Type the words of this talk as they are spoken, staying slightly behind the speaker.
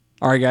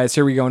All right, guys,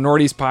 here we go.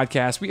 Nordy's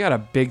podcast. We got a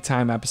big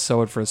time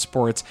episode for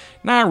sports.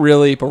 Not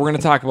really, but we're going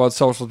to talk about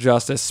social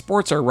justice.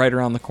 Sports are right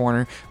around the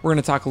corner. We're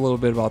going to talk a little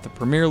bit about the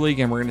Premier League,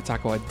 and we're going to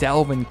talk about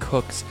Dalvin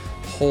Cook's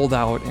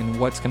holdout and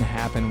what's going to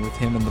happen with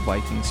him and the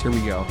Vikings. Here we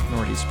go.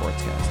 Nordy's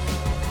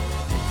Sportscast.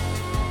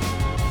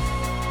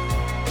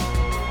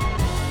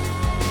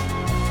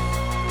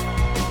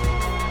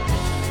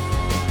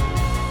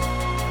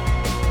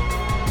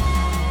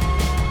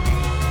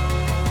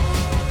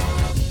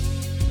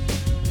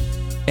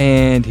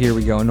 And here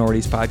we go,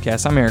 Nordy's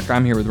podcast. I'm Eric.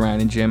 I'm here with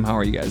Ryan and Jim. How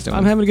are you guys doing?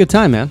 I'm having a good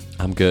time, man.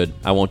 I'm good.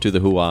 I won't do the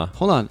hoo-ah.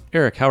 Hold on.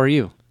 Eric, how are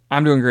you?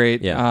 I'm doing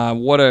great. Yeah.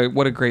 What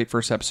a great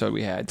first episode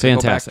we had.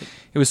 Fantastic.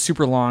 It was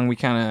super long. We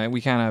kind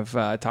of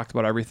talked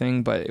about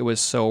everything, but it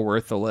was so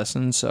worth the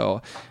listen.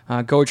 So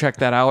go check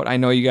that out. I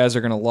know you guys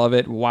are gonna love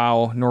it.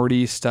 Wow,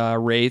 Northeast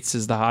rates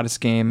is the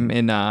hottest game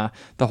in the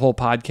whole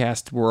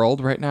podcast world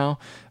right now.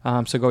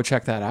 So go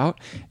check that out.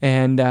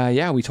 And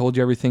we told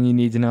you everything you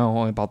need to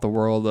know about the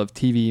world of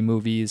TV,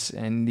 movies,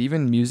 and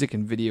even music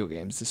and video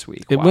games this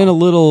week. It went a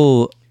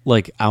little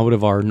out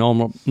of our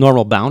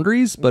normal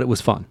boundaries, but it was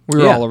fun. We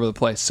were all over the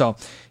place. So,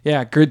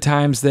 yeah, good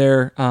times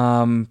there.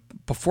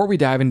 Before we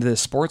dive into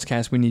this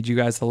sportscast, we need you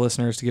guys, the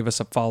listeners, to give us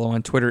a follow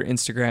on Twitter,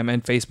 Instagram,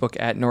 and Facebook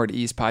at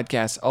Northeast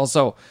Podcast.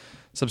 Also,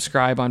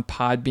 subscribe on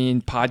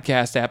Podbean,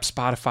 Podcast app,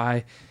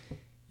 Spotify,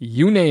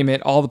 you name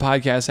it, all the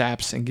podcast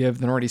apps, and give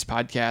the Northeast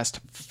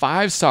Podcast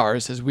 5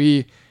 stars as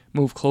we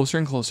move closer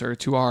and closer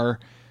to our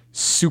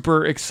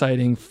super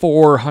exciting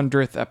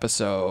 400th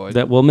episode.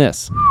 That we'll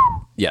miss.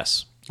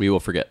 Yes, we will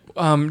forget.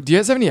 Do you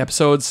guys have any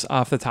episodes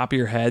off the top of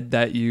your head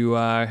that you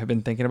have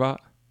been thinking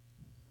about?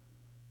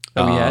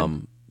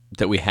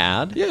 That we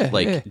had?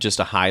 Yeah. Just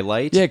a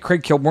highlight? Yeah,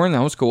 Craig Kilborn,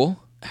 that was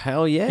cool.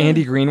 Hell yeah.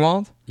 Andy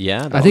Greenwald.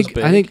 Yeah, I think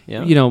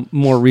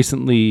more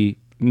recently,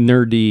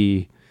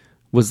 Nerdy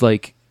was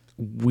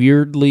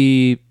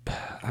weirdly,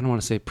 I don't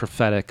want to say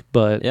prophetic,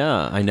 but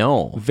yeah, I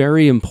know.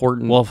 Very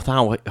important. Well,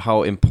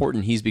 how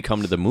important he's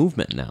become to the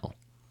movement now.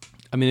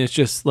 I mean, it's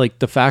just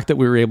the fact that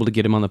we were able to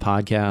get him on the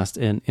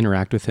podcast and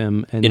interact with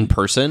him and in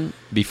person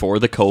before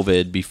the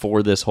COVID,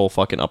 before this whole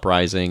fucking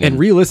uprising. And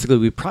realistically,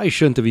 we probably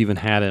shouldn't have even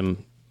had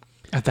him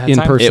at that in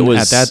time. person it was,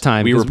 at that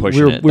time. We were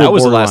pushing it. We that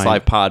was the borderline. last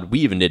live pod we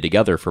even did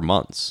together for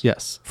months.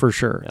 Yes, for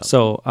sure. Yeah.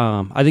 So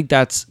I think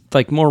that's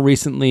more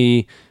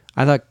recently,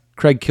 I thought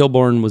Craig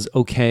Kilborn was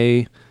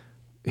okay.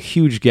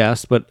 Huge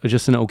guest, but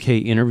just an okay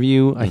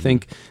interview. Mm-hmm. I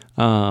think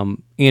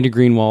Andy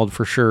Greenwald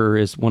for sure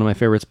is one of my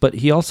favorites, but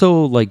he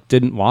also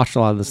didn't watch a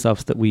lot of the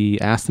stuff that we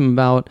asked him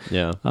about.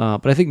 Yeah.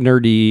 But I think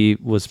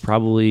Nerdy was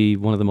probably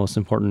one of the most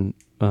important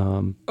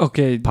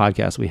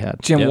podcasts we had.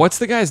 Jim, what's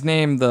the guy's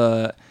name?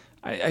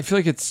 I feel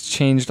like it's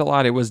changed a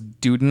lot. It was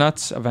Dude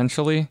Nuts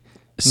eventually.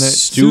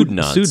 Stewed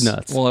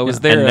Nuts. Well, it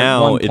was there and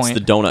now at one it's point.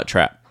 the Donut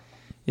Trap.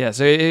 Yeah,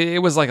 so it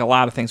was a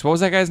lot of things. What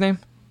was that guy's name?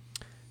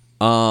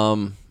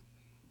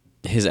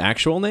 His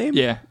actual name?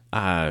 Yeah.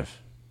 I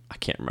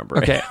can't remember.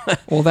 Okay.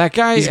 Well, that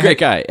guy... He's a great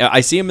guy.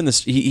 I see him in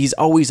this... He's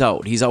always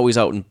out. He's always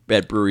out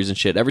at breweries and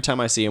shit. Every time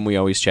I see him, we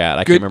always chat.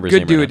 I can't remember his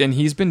name. Good dude, right now. and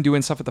he's been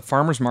doing stuff at the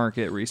farmer's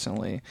market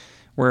recently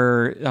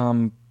where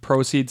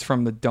proceeds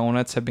from the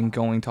donuts have been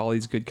going to all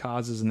these good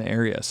causes in the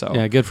area. So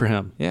yeah, good for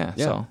him.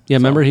 Yeah.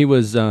 Remember he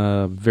was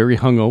very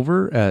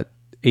hungover at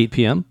 8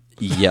 p.m.?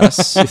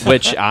 Yes,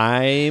 which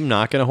I'm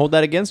not going to hold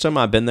that against him.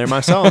 I've been there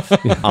myself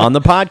on the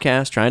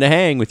podcast trying to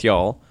hang with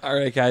y'all. All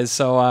right, guys.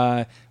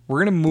 So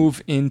we're going to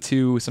move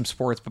into some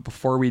sports, but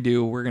before we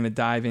do, we're going to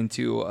dive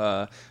into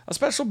a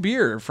special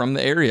beer from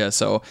the area.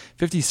 So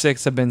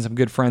 56 have been some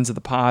good friends of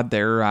the pod.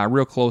 They're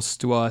real close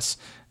to us,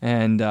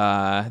 and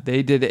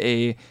they did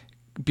a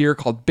beer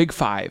called Big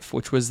Five,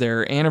 which was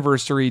their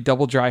anniversary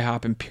double dry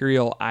hop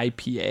Imperial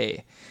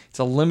IPA. It's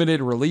a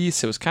limited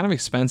release. It was kind of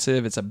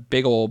expensive. It's a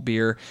big old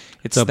beer.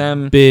 It's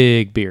them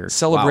big beer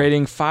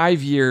celebrating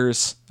 5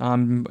 years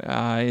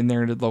in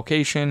their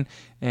location,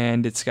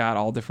 and it's got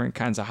all different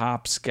kinds of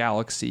hops: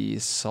 Galaxy,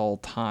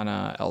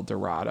 Sultana,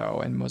 Eldorado,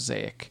 and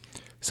Mosaic.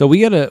 So we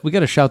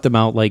gotta shout them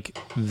out.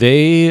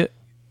 They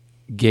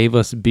gave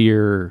us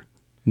beer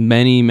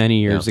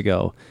many years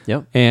ago.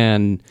 Yep.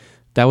 And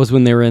that was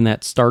when they were in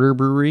that starter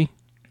brewery.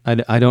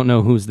 I don't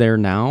know who's there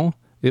now.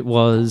 It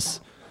was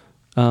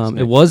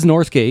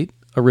Northgate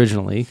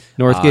originally.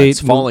 Northgate.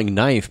 It's Falling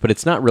Knife, but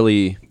it's not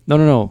really. No.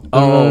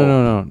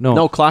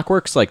 No,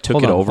 Clockworks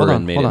took it over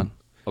and made it.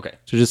 Okay.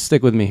 So just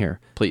stick with me here.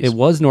 Please. It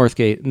was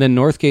Northgate, and then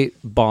Northgate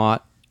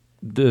bought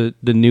the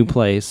new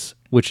place,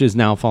 which is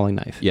now Falling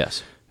Knife.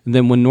 Yes. And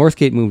then when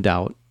Northgate moved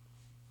out,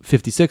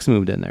 56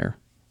 moved in there.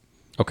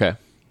 Okay.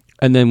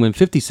 And then when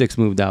 56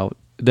 moved out,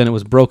 then it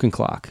was Broken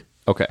Clock.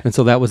 Okay. And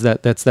so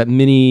that's that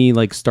mini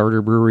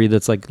starter brewery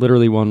that's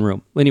literally one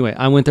room. Anyway,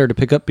 I went there to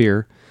pick up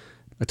beer.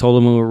 I told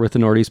them we were with the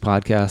Northeast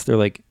podcast. They're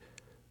like,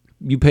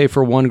 you pay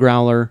for one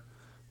growler,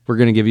 we're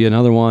going to give you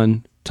another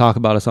one. Talk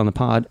about us on the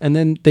pod. And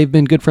then they've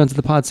been good friends of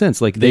the pod since.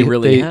 They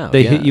really have.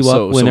 They hit you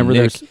up whenever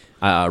Nick,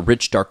 there's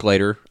Rich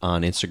Darklighter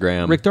on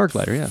Instagram. Rick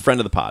Darklighter, yeah. Friend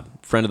of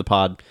the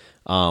pod.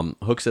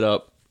 Hooks it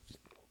up.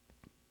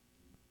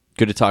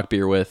 Good to talk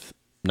beer with.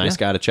 nice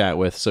guy to chat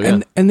with. So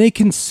And they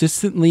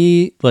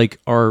consistently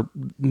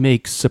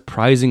make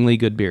surprisingly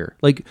good beer.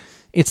 Like,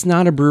 it's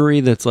not a brewery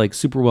that's like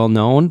super well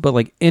known, but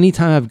like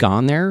anytime I've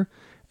gone there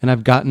and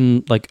I've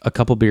gotten like a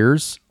couple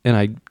beers and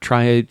I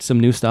try some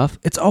new stuff,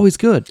 it's always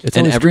good. It's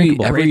and always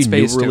drinkable. every Great new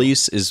space, too.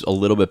 release is a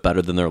little bit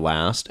better than their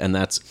last, and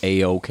that's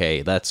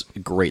A-okay. That's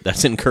great.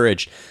 That's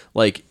encouraged.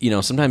 Like,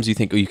 sometimes you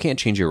think, oh, you can't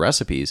change your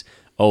recipes.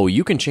 Oh,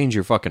 you can change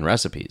your fucking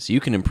recipes. You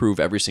can improve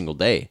every single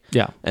day.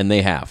 Yeah. And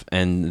they have.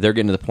 And they're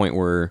getting to the point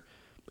where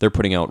they're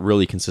putting out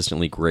really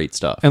consistently great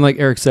stuff. And like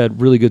Eric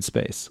said, really good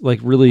space. Like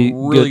really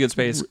good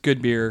space,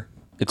 good beer.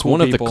 It's cool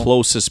one of the people.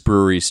 closest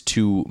breweries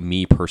to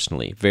me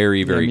personally.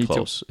 Very, very me too.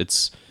 close.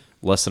 It's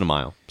less than a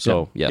mile.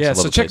 So, Yeah, I love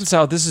so the check place. this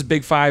out. This is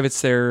Big Five.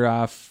 It's their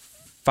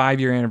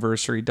 5-year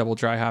anniversary double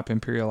dry hop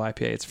Imperial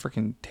IPA. It's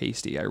freaking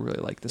tasty. I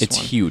really like this It's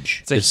one.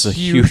 huge. It's a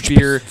huge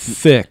beer.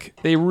 thick.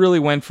 They really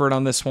went for it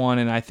on this one,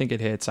 and I think it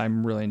hits.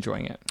 I'm really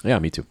enjoying it. Yeah,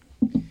 me too.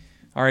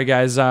 All right,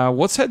 guys,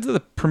 let's head to the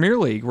Premier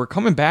League. We're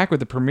coming back with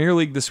the Premier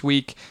League this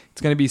week.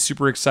 It's going to be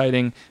super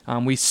exciting.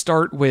 We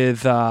start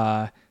with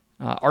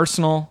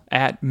Arsenal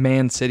at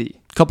Man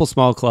City. Couple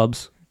small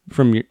clubs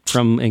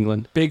from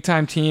England.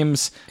 Big-time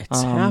teams.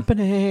 It's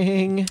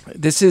happening.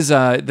 This is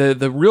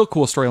the real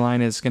cool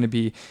storyline is going to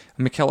be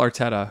Mikel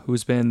Arteta,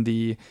 who's been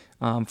the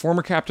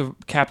former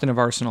captain of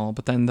Arsenal,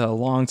 but then the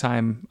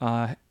longtime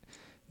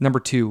number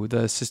 2,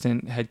 the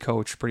assistant head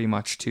coach, pretty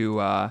much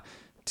to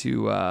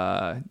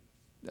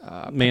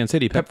Man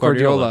City, Pep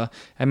Guardiola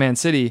at Man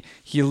City.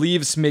 He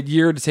leaves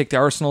mid-year to take the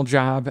Arsenal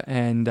job,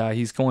 and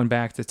he's going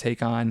back to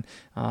take on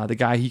the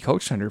guy he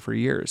coached under for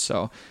years.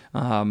 So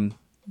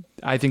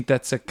I think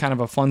that's a kind of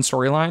a fun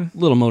storyline.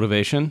 Little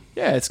motivation.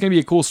 Yeah, it's going to be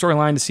a cool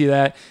storyline to see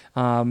that.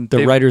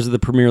 The writers of the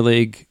Premier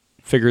League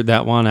figured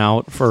that one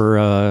out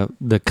for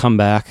the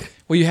comeback.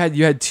 Well, you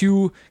had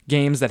 2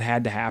 games that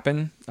had to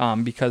happen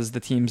because the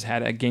teams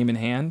had a game in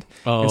hand.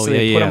 Oh, and so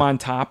they put yeah. them on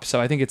top. So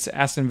I think it's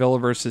Aston Villa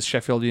versus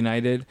Sheffield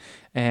United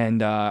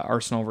and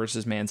Arsenal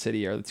versus Man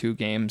City are the 2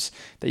 games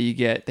that you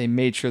get. They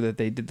made sure that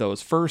they did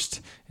those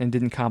first and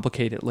didn't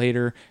complicate it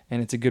later,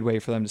 and it's a good way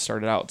for them to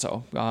start it out.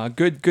 So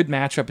good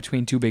matchup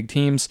between 2 big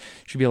teams.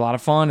 Should be a lot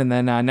of fun. And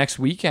then next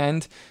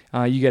weekend,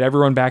 you get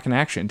everyone back in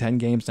action. 10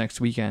 games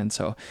next weekend.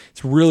 So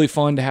it's really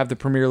fun to have the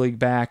Premier League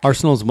back.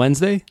 Arsenal's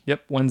Wednesday.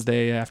 Yep,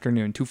 Wednesday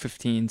afternoon,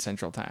 2:15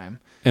 Central Time.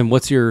 And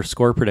what's your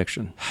score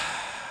prediction?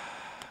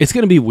 It's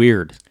going to be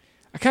weird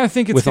I kind of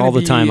think it's with gonna all the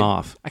be, time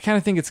off. I kind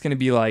of think it's going to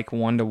be like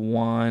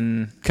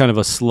 1-1. Kind of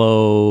a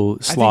slow, I think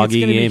it's sloggy going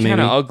to be game, kind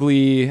maybe. of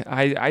ugly.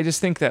 I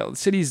just think that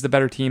City's the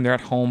better team. They're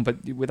at home,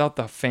 but without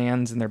the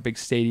fans and their big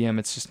stadium,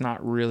 it's just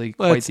not really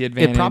quite the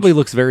advantage. It probably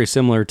looks very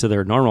similar to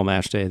their normal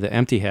match day that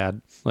Empty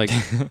had. Like,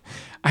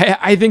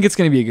 I think it's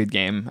going to be a good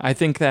game. I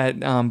think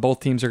that both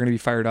teams are going to be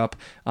fired up.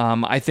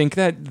 I think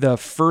that the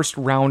first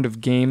round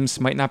of games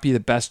might not be the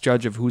best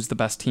judge of who's the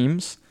best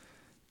teams.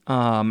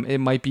 It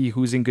might be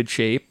who's in good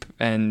shape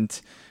and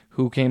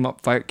who came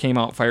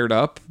out fired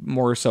up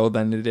more so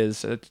than it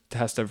is a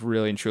test of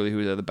really and truly who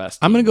are the best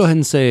teams. I'm going to go ahead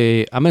and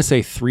say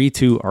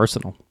 3-2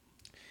 Arsenal.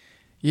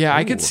 Yeah,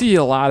 I could see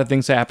a lot of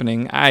things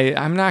happening.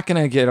 I'm not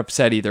going to get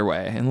upset either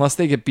way unless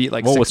they get beat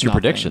like 6-0. What's your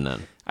prediction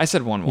then? I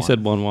said 1-1. You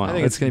said 1-1. I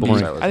think it's going to be.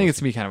 I think it's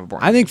going to be kind of a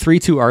boring. I think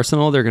 3-2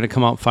 Arsenal. They're going to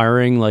come out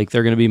firing. Like,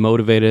 they're going to be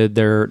motivated.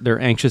 They're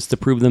anxious to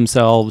prove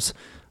themselves.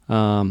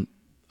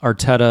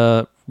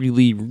 Arteta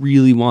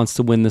really wants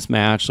to win this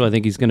match, so I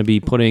think he's going to be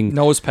putting.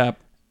 Knows Pep.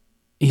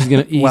 He's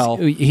going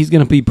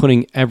to be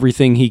putting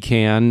everything he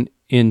can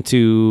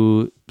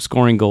into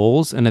scoring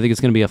goals, and I think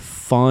it's going to be a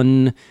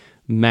fun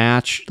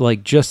match. Taking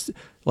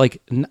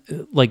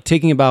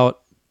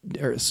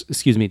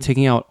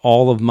out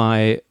all of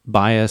my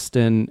bias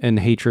and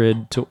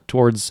hatred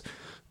towards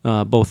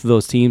both of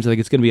those teams. I think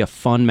it's going to be a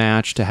fun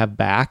match to have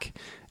back.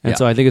 And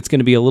so I think it's going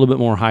to be a little bit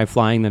more high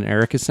flying than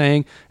Eric is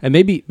saying. And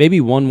maybe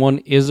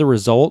 1-1 is a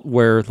result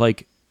where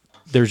like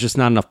there's just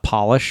not enough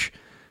polish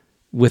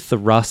with the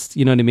rust.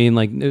 You know what I mean?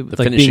 Like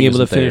being able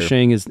to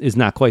finishing is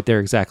not quite there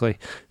exactly.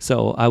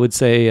 So I would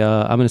say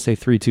I'm going to say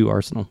 3-2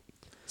 Arsenal.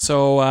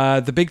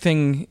 So the big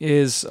thing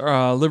is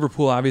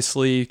Liverpool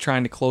obviously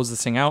trying to close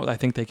this thing out. I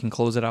think they can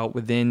close it out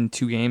within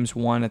 2 games,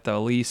 one at the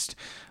least,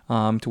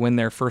 to win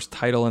their first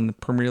title in the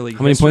Premier League.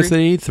 How many points do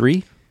they need?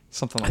 3?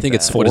 Something like that. I think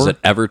it's 4. What is it?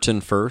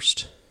 Everton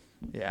first.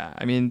 Yeah,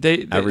 I mean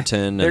they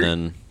Everton and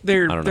then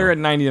they're I don't know. at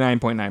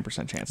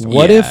 99.9% chance.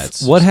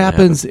 What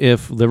happens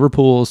if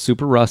Liverpool's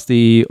super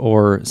rusty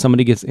or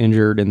somebody gets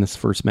injured in this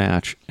first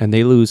match and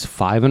they lose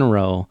 5 in a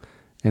row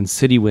and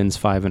City wins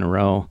 5 in a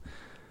row?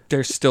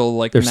 They're still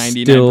like They're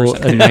 99%. still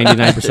at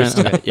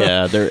 99%. Okay.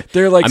 Yeah,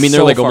 They're like I mean, they're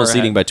so like far almost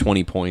ahead. leading by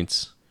 20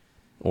 points,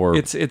 or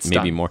It's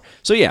maybe done. more.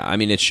 So yeah, I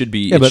mean, it should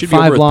be. Yeah, it but should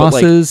 5 be over with,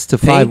 losses to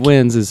 5 thank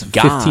wins is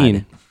God.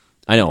 15.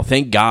 I know.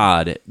 Thank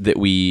God that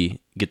we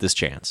get this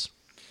chance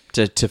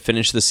to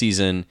finish the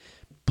season,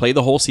 play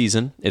the whole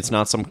season. It's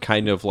not some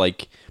kind of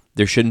like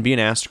there shouldn't be an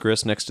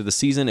asterisk next to the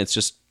season. It's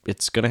just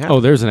it's gonna happen. Oh,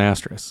 there's an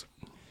asterisk.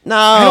 No,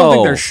 I don't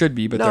think there should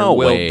be, but No there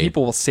will. way.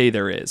 People will say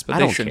there is, but I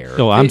they don't shouldn't. care.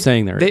 No, I'm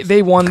saying there is.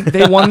 They won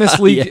this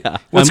league. Yeah.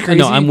 What's crazy?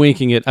 No, I'm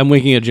winking it. I'm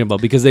winking at Jimbo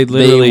because they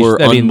literally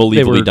were I mean,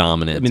 unbelievably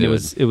dominant, I mean,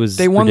 dude. it was.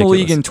 They won the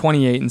league ridiculous. in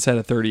 28 instead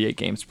of 38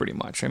 games, pretty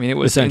much. I mean, it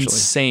was Essentially.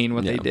 insane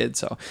what they Yeah. did.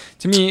 So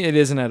to me, it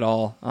isn't at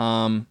all.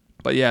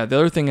 But yeah, the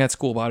other thing that's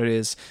cool about it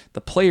is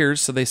the players.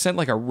 So they sent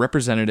like a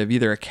representative,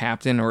 either a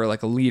captain or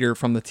like a leader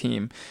from the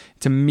team,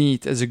 to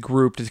meet as a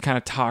group to kind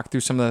of talk through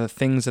some of the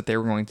things that they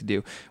were going to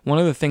do. One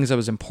of the things that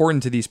was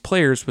important to these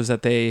players was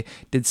that they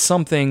did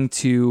something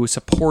to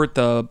support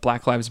the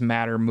Black Lives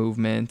Matter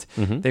movement.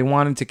 They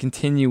wanted to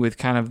continue with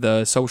kind of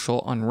the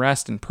social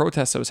unrest and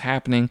protests that was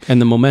happening.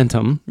 and the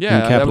momentum. Yeah,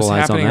 and that was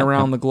capitalize happening on that.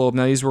 around the globe.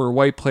 Now, these were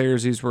white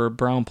players, these were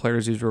brown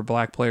players, these were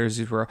black players,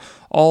 these were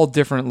all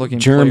different looking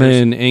players.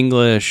 German,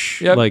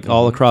 English, Yep. like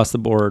all across the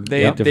board.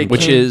 They- different they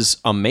Which came- is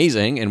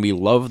amazing, and we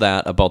love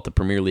that about the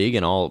Premier League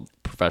and all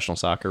professional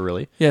soccer,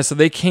 really. Yeah, so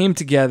they came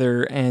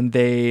together and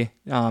they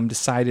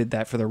decided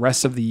that for the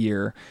rest of the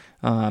year,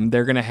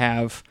 they're going to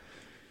have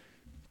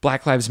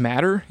Black Lives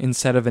Matter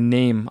instead of a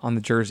name on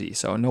the jersey.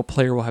 So no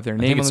player will have their I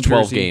name think on it's the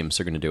 12 jersey. games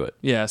they're going to do it.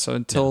 Yeah, so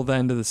until the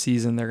end of the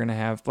season, they're going to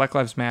have Black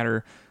Lives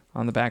Matter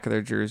on the back of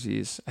their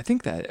jerseys. I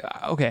think that,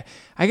 okay.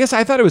 I guess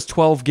I thought it was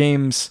 12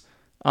 games.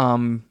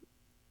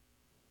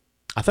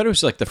 I thought it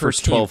was like the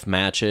first team. 12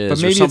 matches, But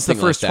or maybe it's the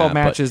something first like 12 that,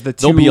 but matches, the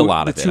there'll be a two-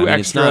 lot the of it. two I mean,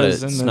 it's not a,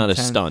 extras and it's the not a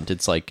 10. stunt.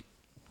 It's like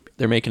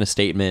they're making a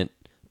statement,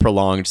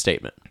 prolonged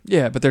statement.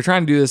 Yeah, but they're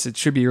trying to do this. It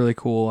should be really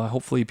cool.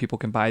 Hopefully, people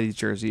can buy these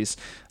jerseys.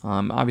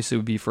 Obviously, it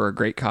would be for a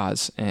great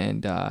cause,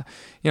 and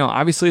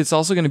obviously, it's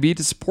also going to be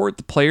to support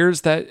the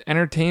players that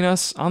entertain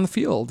us on the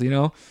field.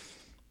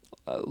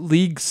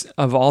 Leagues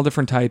of all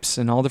different types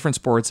and all different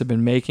sports have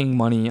been making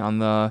money on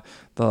the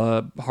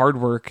hard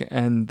work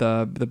and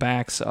the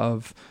backs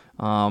of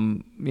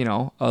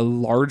a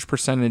large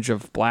percentage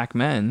of black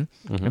men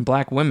and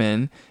black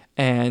women,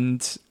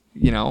 and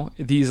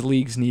these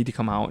leagues need to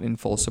come out in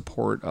full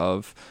support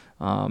of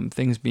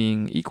things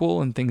being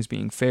equal and things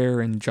being fair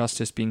and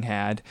justice being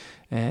had,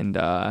 and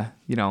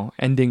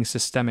ending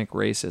systemic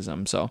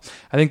racism. So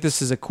I think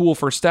this is a cool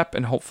first step,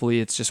 and hopefully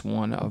it's just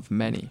one of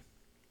many.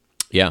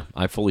 Yeah,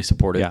 I fully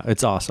support it. Yeah,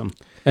 it's awesome.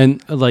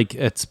 And like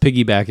it's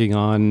piggybacking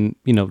on,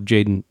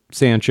 Jadon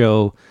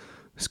Sancho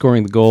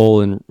scoring the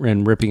goal and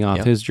ripping off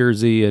Yep. his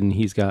jersey, and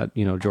he's got,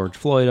 George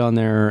Floyd on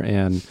there,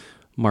 and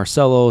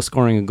Marcelo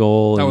scoring a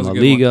goal That in was La a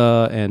good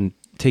Liga and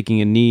taking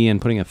a knee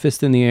and putting a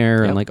fist in the air,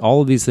 Yep. and like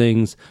all of these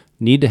things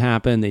need to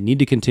happen. They need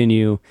to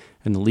continue,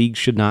 and the league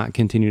should not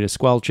continue to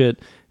squelch it.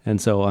 And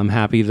so I'm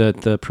happy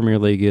that the Premier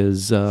League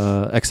is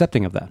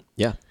accepting of that.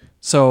 Yeah.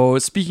 So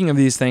speaking of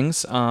these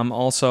things,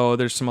 also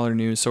there's some other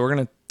news. So we're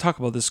going to talk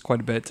about this quite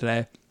a bit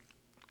today.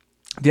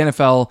 The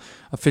NFL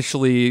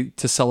officially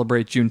to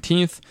celebrate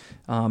Juneteenth,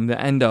 the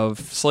end of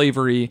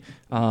slavery.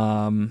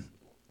 I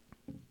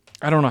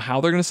don't know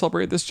how they're going to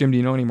celebrate this. Jim, do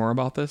you know any more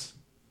about this?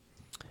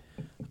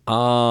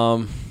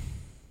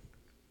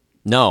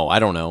 No, I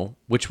don't know.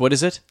 What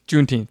is it?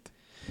 Juneteenth.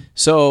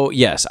 So,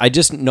 yes, I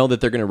just know that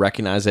they're going to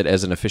recognize it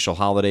as an official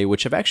holiday,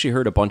 which I've actually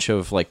heard a bunch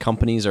of like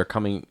companies are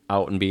coming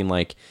out and being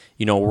like,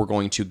 we're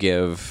going to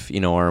give,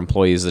 our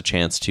employees a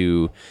chance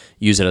to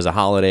use it as a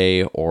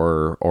holiday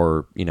or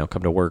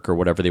come to work or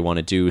whatever they want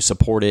to do,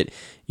 support it.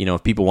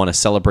 If people want to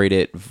celebrate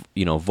it,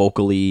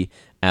 vocally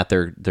at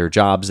their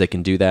jobs, they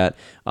can do that.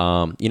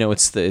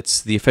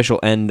 It's the official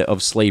end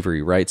of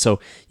slavery, right? So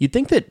you'd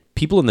think that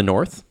people in the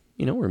North,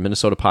 we're a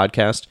Minnesota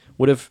podcast,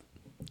 would have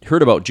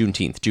heard about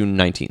Juneteenth, June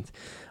 19th.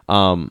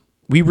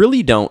 We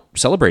really don't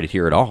celebrate it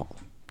here at all.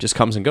 Just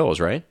comes and goes,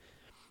 right?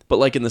 But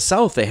like in the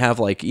South, they have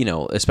like,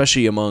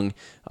 especially among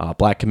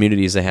black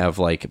communities, they have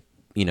like,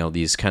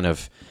 these kind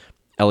of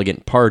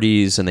elegant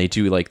parties, and they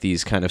do like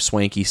these kind of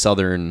swanky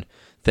Southern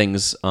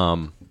things.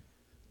 And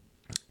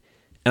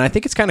I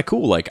think it's kind of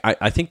cool. Like,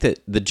 I think that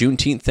the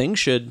Juneteenth thing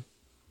should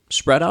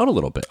spread out a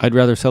little bit. I'd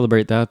rather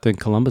celebrate that than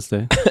Columbus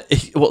Day.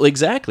 Well,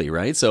 exactly,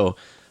 right? So,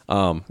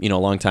 a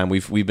long time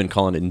we've been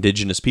calling it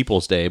Indigenous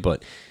Peoples Day,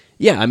 but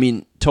yeah, I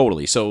mean,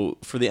 totally. So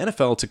for the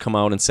NFL to come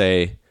out and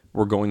say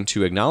we're going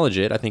to acknowledge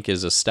it, I think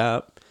is a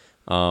step.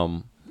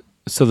 So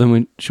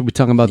then should we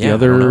talk about the Yeah, I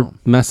don't other know.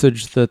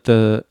 message that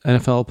the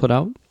NFL put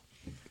out?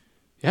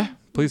 Yeah,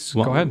 please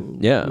Well, go ahead.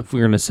 Yeah. If we're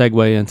going to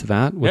segue into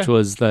that, which Yeah.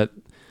 was that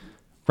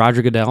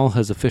Roger Goodell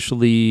has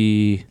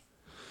officially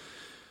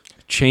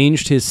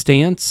changed his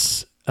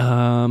stance,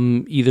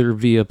 either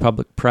via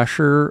public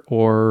pressure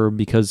or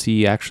because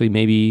he actually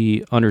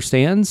maybe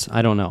understands.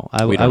 I don't know.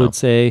 I We don't would know.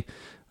 say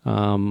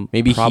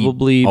Maybe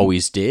probably he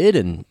always did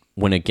and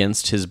went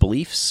against his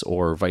beliefs,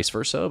 or vice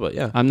versa. But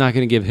yeah, I'm not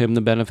going to give him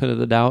the benefit of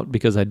the doubt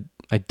because I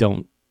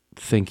don't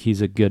think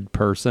he's a good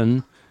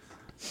person.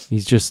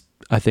 He's just,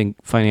 I think,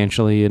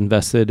 financially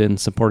invested in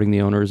supporting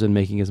the owners and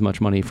making as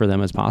much money for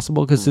them as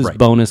possible because his Right.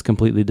 bonus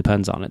completely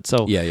depends on it.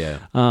 So, yeah.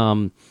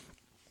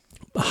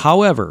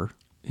 however,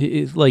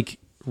 like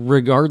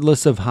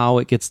regardless of how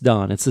it gets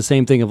done, it's the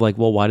same thing of like,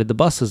 well, why did the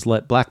buses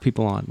let black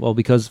people on? Well,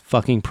 because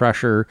fucking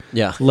pressure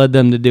Yeah. led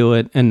them to do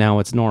it, and now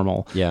it's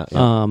normal. Yeah.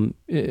 In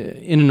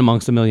and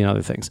amongst a million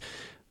other things.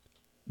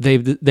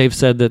 they've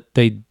said that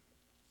they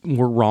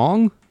were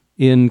wrong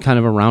in kind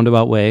of a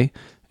roundabout way,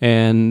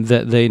 and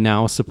that they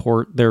now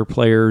support their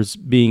players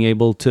being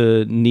able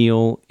to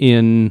kneel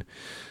in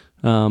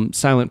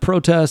silent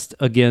protest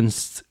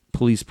against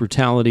police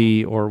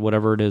brutality or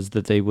whatever it is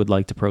that they would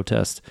like to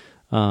protest.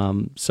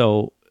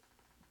 So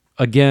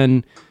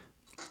again,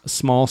 a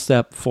small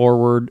step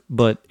forward,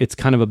 but it's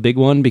kind of a big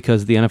one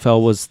because the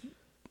NFL was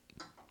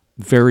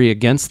very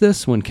against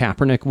this when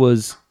Kaepernick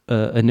was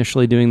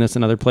initially doing this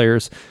and other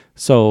players.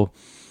 So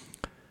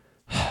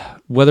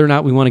whether or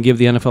not we want to give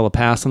the NFL a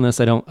pass on this,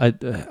 I don't want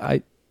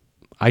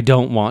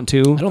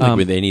to. I don't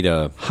think they need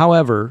a.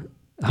 However,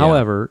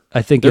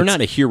 I think they're not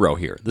a hero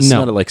here. This is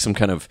not like some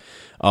kind of,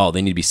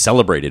 they need to be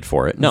celebrated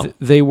for it. No,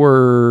 they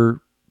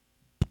were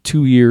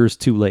 2 years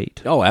too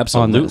late. Oh,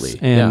 absolutely.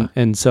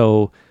 And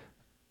so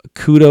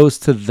kudos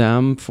to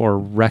them for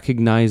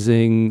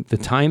recognizing the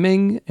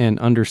timing and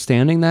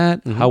understanding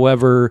that. Mm-hmm.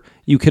 However,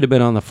 you could have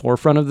been on the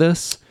forefront of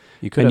this,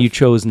 you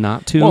chose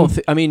not to. Well,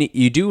 I mean,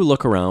 you do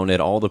look around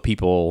at all the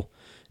people,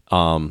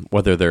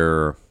 whether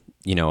they're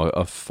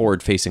a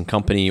forward-facing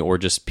company or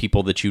just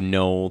people that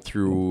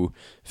through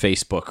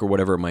Facebook or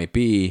whatever it might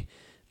be,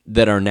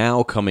 that are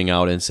now coming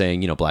out and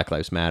saying, Black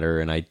Lives Matter,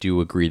 and I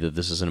do agree that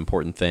this is an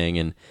important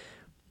thing,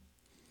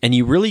 and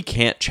you really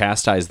can't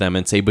chastise them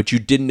and say, but you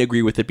didn't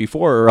agree with it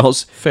before, or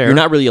else you're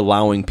not really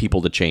allowing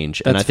people to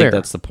change. And I think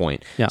that's the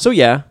point. Yeah. So,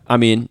 I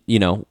mean,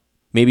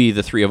 maybe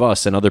the three of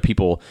us and other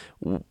people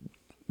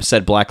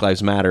said Black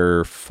Lives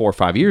Matter 4 or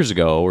 5 years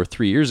ago or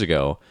 3 years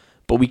ago,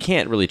 but we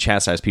can't really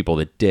chastise people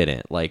that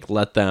didn't. Like,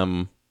 let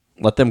them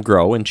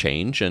grow and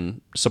change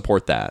and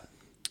support that.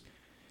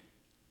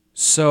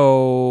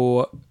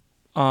 So,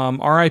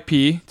 RIP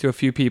to a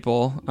few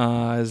people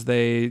as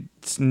they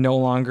no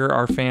longer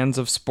are fans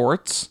of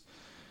sports.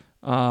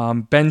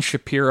 Ben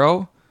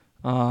Shapiro,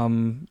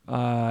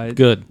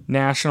 good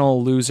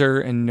national loser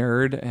and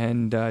nerd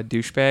and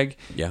douchebag,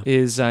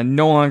 is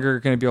no longer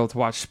going to be able to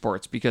watch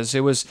sports because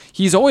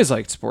he's always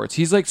liked sports.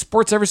 He's liked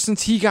sports ever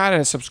since he got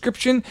a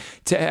subscription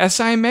to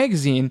SI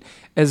magazine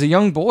as a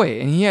young boy,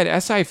 and he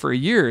had SI for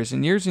years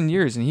and years and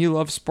years, and he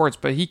loves sports,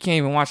 but he can't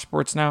even watch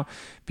sports now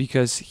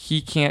because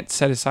he can't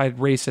set aside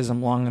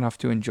racism long enough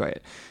to enjoy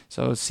it.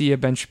 So see ya,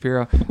 Ben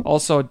Shapiro.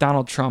 Also,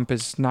 Donald Trump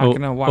is not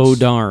going to watch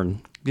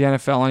the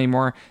NFL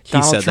anymore.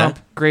 Donald Trump,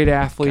 great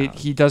athlete. God.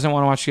 He doesn't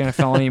want to watch the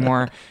NFL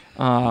anymore.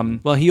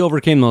 Well, he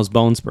overcame those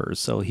bone spurs,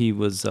 so he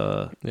was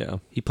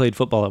he played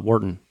football at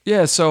Wharton.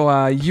 Yeah,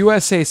 so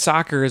USA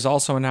Soccer has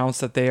also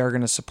announced that they are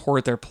going to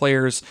support their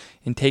players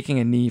in taking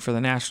a knee for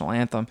the national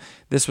anthem.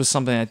 This was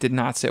something that did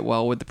not sit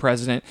well with the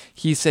president.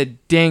 He said,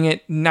 dang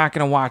it, not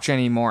going to watch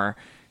anymore.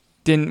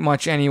 Didn't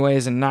much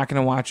anyways and not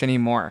going to watch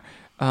anymore.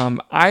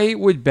 I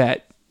would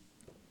bet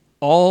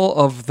all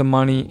of the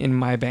money in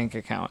my bank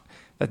account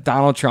that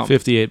Donald Trump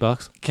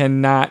 $58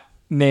 cannot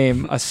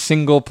name a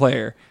single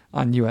player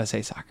on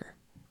USA Soccer.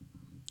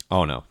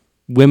 Oh, no.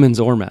 Women's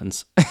or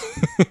men's.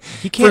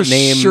 He can't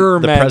name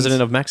the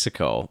president of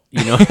Mexico.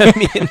 You know what I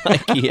mean?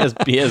 Like he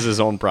has his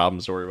own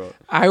problems to worry about.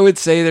 I would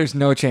say there's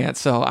no chance.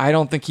 So I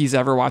don't think he's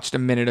ever watched a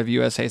minute of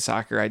USA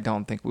Soccer. I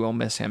don't think we'll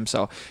miss him.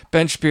 So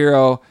Ben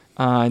Shapiro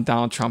and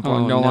Donald Trump are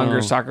no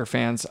longer soccer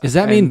fans. Does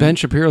that mean Ben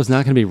Shapiro's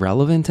not going to be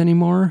relevant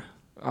anymore?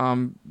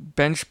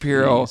 Ben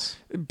Shapiro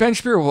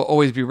will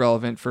always be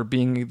relevant for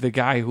being the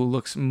guy who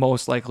looks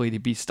most likely to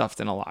be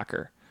stuffed in a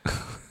locker.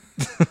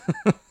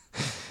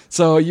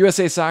 So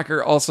USA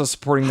Soccer also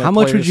supporting their How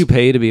much players. would you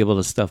pay to be able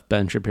to stuff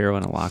Ben Shapiro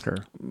in a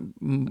locker?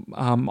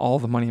 All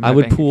the money in my I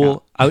would bank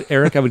pool.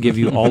 Eric, I would give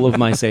you all of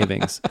my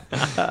savings.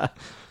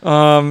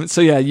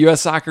 So yeah,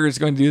 US Soccer is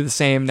going to do the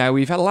same. Now,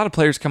 we've had a lot of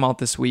players come out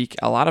this week,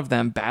 a lot of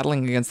them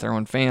battling against their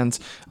own fans.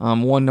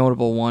 One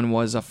notable one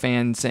was a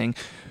fan saying,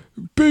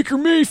 Baker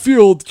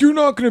Mayfield, you're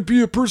not going to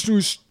be a person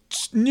who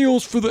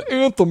kneels for the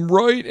anthem,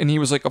 right? And he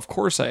was like, of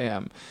course I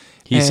am.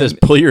 He says,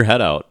 pull your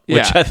head out,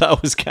 which I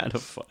thought was kind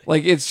of funny.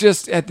 Like, it's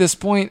just, at this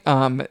point,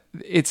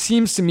 it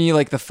seems to me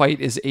like the fight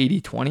is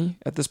 80-20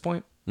 at this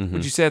point. Mm-hmm.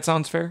 Would you say that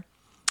sounds fair?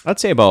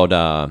 I'd say about,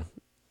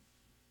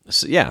 70-30,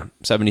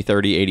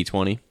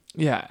 80-20.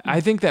 Yeah,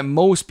 I think that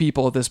most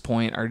people at this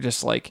point are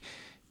just like,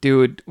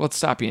 dude, let's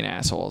stop being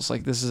assholes.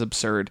 Like, this is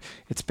absurd.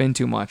 It's been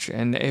too much.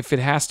 And if it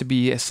has to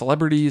be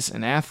celebrities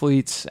and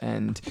athletes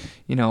and,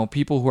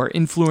 people who are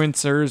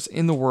influencers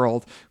in the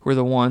world who are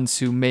the ones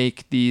who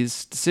make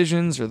these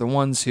decisions or the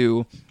ones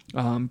who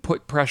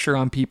put pressure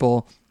on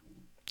people,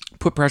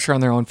 put pressure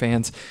on their own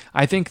fans,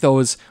 I think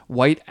those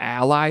white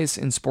allies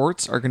in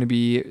sports are going to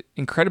be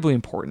incredibly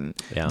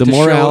important. Yeah. The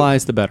more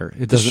allies, the better.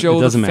 It doesn't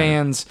the matter.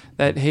 Fans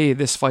that, hey,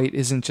 this fight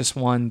isn't just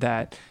one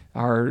that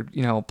our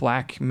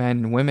black men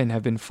and women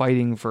have been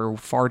fighting for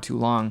far too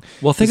long.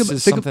 Well, this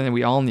is something that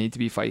we all need to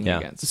be fighting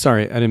against.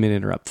 Sorry, I didn't mean to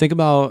interrupt. Think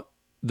about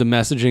the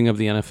messaging of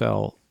the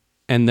NFL,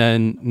 and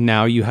then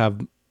now you have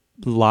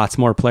lots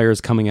more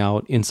players coming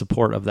out in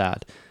support of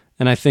that.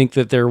 And I think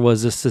that there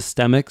was a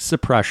systemic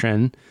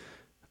suppression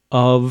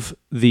of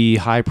the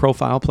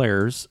high-profile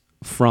players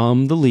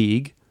from the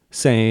league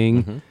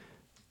saying,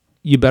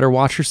 you better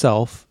watch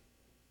yourself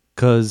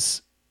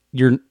because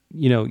we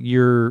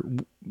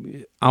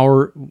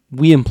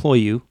employ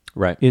you,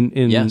 Right.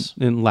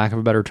 in lack of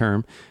a better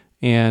term,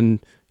 and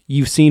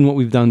you've seen what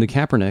we've done to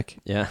Kaepernick,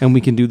 Yeah. and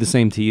we can do the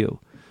same to you.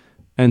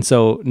 And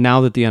so now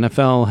that the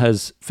NFL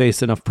has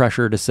faced enough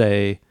pressure to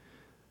say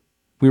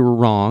we were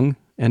wrong,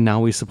 and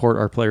now we support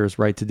our players'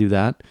 right to do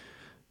that,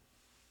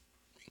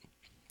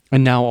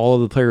 and now all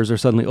of the players are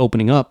suddenly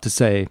opening up to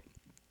say,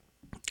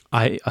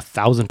 I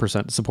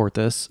 1,000% support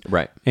this.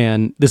 Right.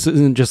 And this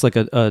isn't just like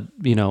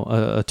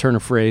a turn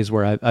of phrase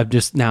where I've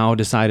just now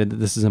decided that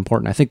this is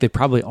important. I think they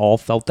probably all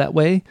felt that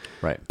way.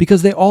 Right.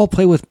 Because they all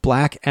play with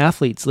black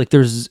athletes. Like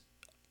there's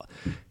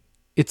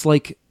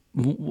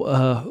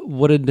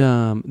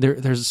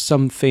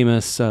some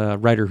famous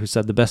writer who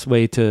said the best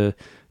way to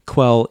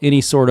quell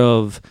any sort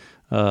of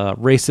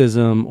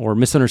racism or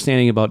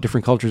misunderstanding about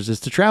different cultures is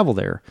to travel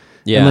there.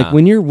 Yeah. And like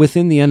when you're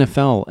within the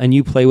NFL and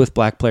you play with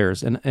black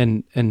players,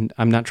 and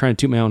I'm not trying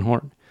to toot my own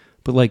horn,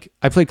 but like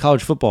I played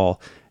college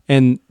football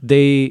and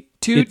they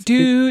Toot.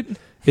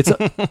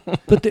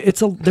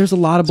 there's a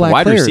lot of black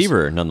Wide players.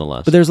 receiver,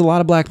 nonetheless. But there's a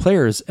lot of black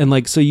players, and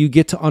like so you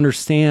get to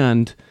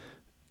understand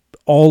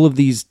all of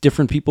these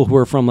different people who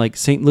are from like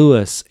St.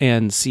 Louis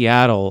and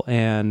Seattle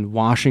and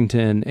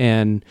Washington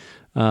and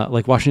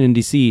like Washington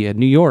D.C. and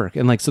New York,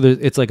 and like so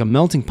it's like a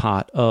melting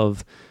pot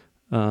of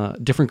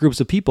different groups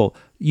of people.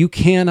 You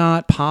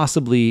cannot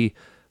possibly,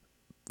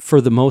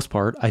 for the most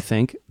part, I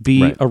think,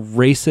 be Right. a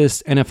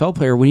racist NFL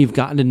player when you've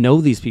gotten to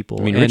know these people.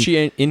 I mean, And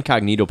Richie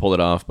Incognito pulled it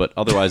off, but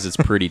otherwise it's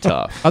pretty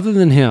tough. other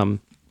than him,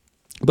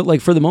 but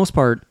like for the most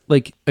part,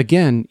 like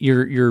again,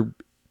 you're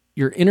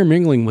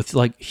intermingling with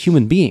like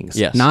human beings.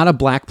 Yes. Not a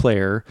black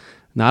player,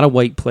 not a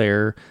white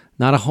player,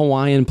 not a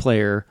Hawaiian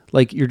player.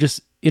 Like you're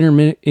just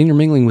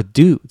intermingling with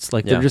dudes.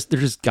 Like they're Yeah.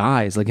 just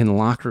guys like in the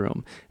locker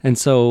room. And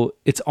so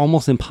it's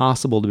almost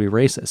impossible to be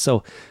racist.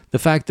 So the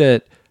fact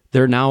that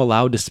they're now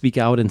allowed to speak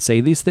out and say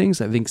these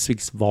things, I think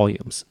speaks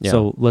volumes. Yeah.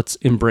 So let's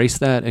embrace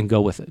that and go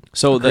with it.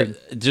 So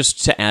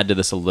just to add to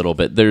this a little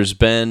bit, there's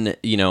been,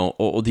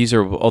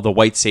 the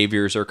white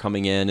saviors are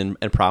coming in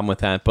and problem with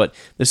that, but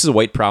this is a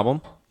white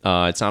problem.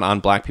 It's not on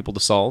black people to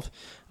solve.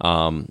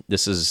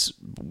 This is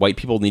white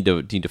people need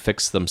to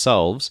fix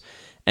themselves.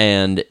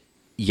 And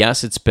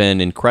yes, it's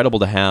been incredible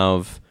to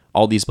have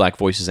all these black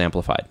voices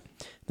amplified.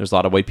 There's a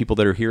lot of white people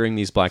that are hearing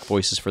these black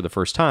voices for the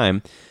first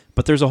time,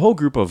 but there's a whole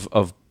group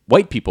of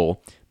white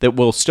people that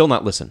will still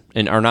not listen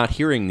and are not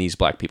hearing these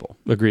black people.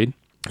 Agreed.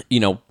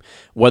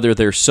 Whether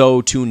they're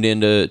so tuned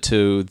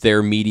into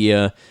their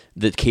media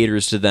that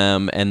caters to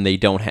them and they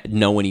don't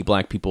know any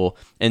black people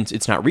and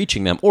it's not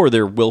reaching them, or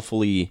they're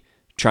willfully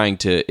trying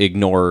to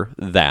ignore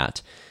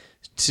that.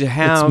 To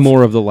have It's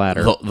more of the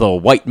latter. the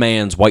white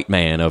man's white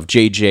man of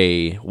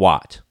J.J.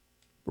 Watt,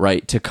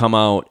 right? To come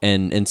out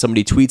and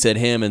somebody tweets at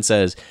him and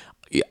says,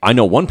 I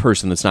know one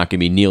person that's not going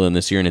to be kneeling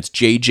this year, and it's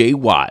J.J.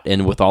 Watt,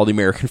 and with all the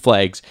American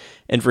flags.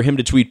 And for him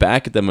to tweet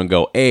back at them and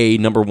go, A,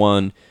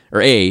 don't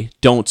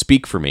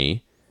speak for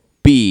me.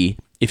 B,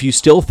 if you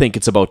still think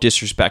it's about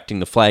disrespecting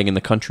the flag and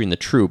the country and the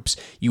troops,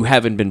 you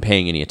haven't been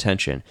paying any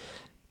attention.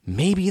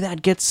 Maybe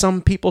that gets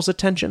some people's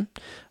attention.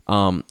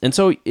 And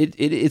so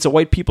it's a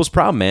white people's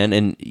problem, man.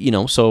 And,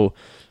 so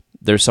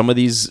there's some of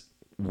these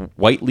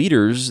white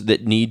leaders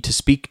that need to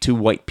speak to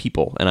white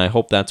people. And I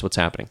hope that's what's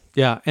happening.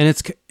 Yeah, and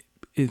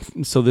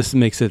so this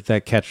makes it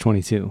that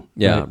catch-22.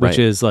 Yeah, Which right.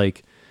 is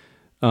like,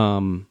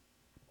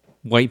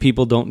 white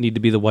people don't need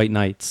to be the white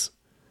knights,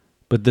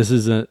 but this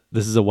is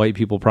a white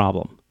people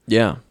problem.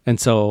 Yeah. And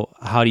so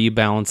how do you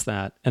balance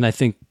that? And I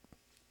think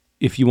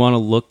if you want to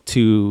look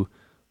to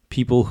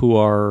people who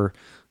are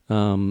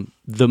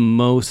the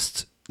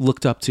most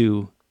looked up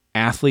to,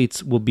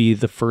 athletes will be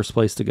the first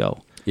place to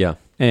go. Yeah.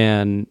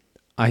 And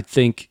I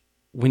think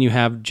when you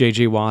have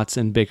J.J. Watts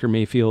and Baker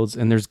Mayfields,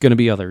 and there's going to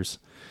be others,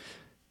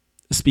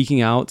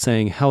 speaking out,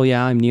 saying, hell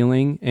yeah, I'm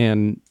kneeling,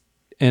 and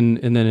then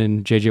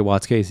in J.J.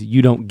 Watt's case,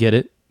 you don't get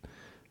it,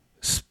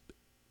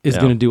 is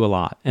going to do a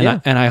lot.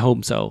 And I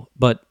hope so.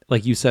 But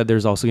like you said,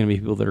 there's also going to be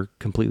people that are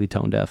completely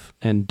tone deaf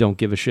and don't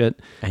give a shit.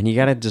 And you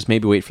got to just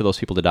maybe wait for those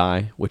people to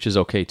die, which is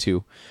okay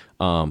too.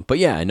 But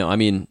yeah, no, I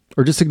mean...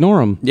 Or just ignore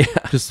them. Yeah.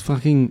 Just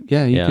fucking,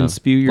 you can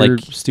spew your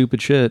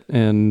stupid shit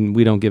and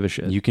we don't give a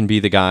shit. You can be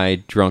the guy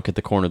drunk at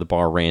the corner of the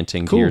bar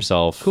ranting to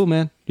yourself. Cool,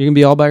 man. You can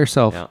be all by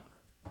yourself. Yeah.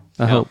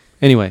 I hope.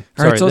 Anyway,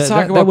 All right, so let's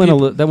talk about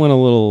that went a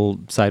little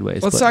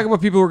sideways. Let's talk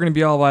about people who are going to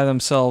be all by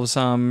themselves,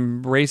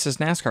 racist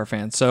NASCAR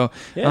fans. So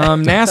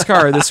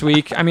NASCAR this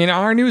week, I mean,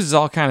 our news is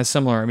all kind of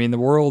similar. I mean, the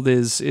world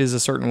is a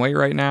certain way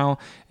right now,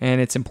 and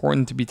it's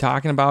important to be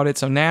talking about it.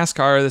 So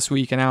NASCAR this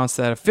week announced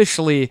that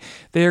officially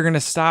they are going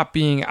to stop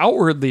being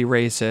outwardly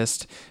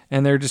racist,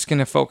 and they're just going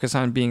to focus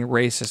on being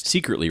racist.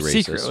 Secretly racist.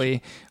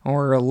 Secretly,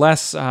 or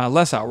less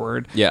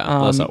outward. Yeah,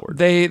 less outward.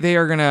 They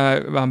are going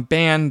to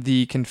ban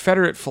the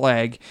Confederate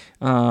flag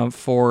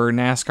for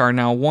NASCAR.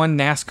 Now, one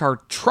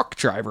NASCAR truck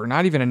driver,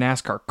 not even a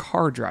NASCAR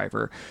car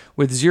driver,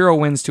 with 0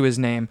 wins to his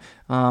name,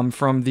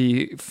 from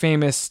the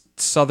famous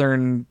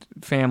Southern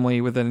family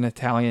with an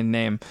Italian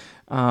name,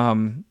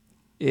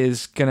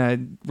 is gonna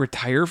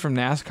retire from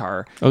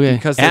NASCAR. Okay.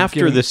 Because they're After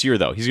giving- this year,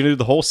 though, he's going to do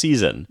the whole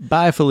season.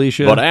 Bye,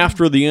 Felicia. But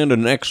after the end of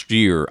next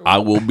year, I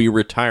will be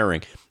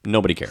retiring.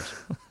 Nobody cares.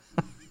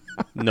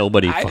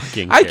 Nobody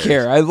fucking cares. I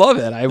care. I love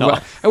it.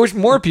 I wish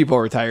more people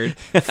retired.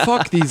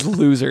 Fuck these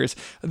losers.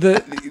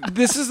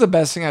 This is the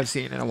best thing I've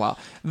seen in a while.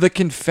 The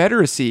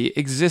Confederacy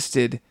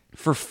existed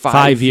for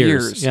 5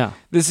 years. Yeah.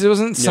 This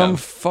wasn't some Yeah.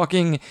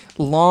 fucking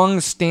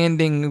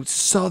long-standing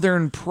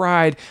Southern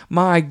pride.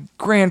 My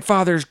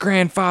grandfather's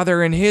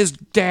grandfather and his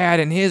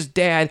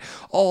dad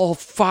all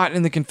fought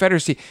in the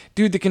Confederacy.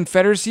 Dude, the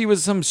Confederacy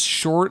was some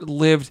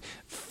short-lived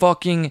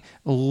fucking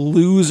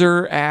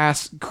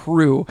loser-ass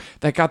crew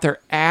that got their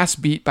ass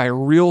beat by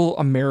real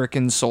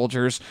American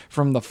soldiers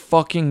from the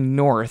fucking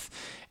North.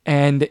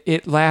 And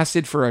it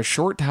lasted for a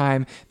short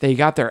time. They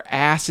got their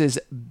asses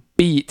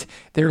beat.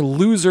 They're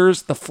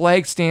losers. The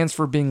flag stands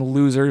for being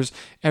losers.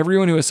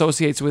 Everyone who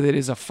associates with it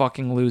is a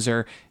fucking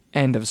loser.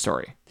 End of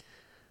story.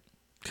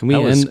 Can we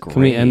That was end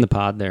great. the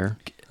pod there?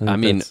 I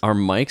mean, that's- our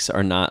mics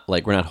are not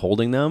like we're not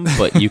holding them,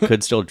 but you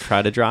could still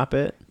try to drop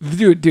it.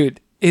 Dude,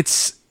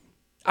 it's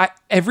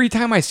every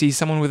time I see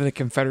someone with a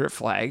Confederate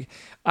flag,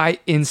 I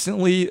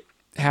instantly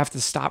have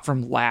to stop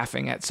from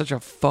laughing at such a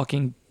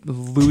fucking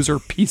loser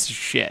piece of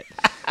shit.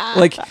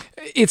 Like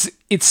it's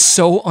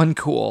so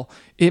uncool.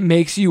 It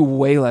makes you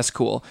way less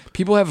cool.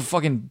 People have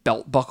fucking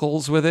belt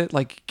buckles with it.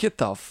 Like, get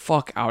the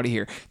fuck out of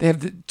here. They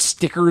have the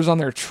stickers on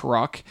their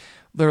truck.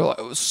 They're like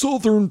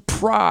Southern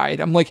pride.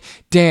 I'm like,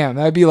 damn,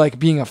 that'd be like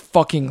being a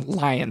fucking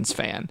Lions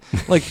fan.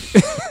 Like,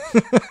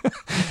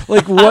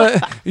 like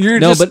what? You're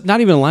no, just but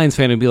not even a Lions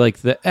fan. It'd be like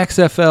the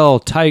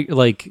XFL type,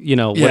 like, you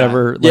know, Yeah.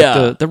 whatever. Like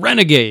Yeah. the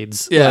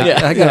Renegades. Yeah. Like, Yeah.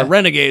 I got Yeah. a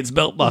Renegades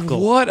belt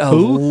buckle. what a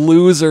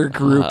loser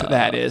group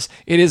that is.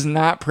 It is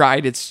not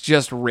pride. It's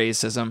just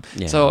racism.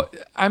 So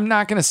I'm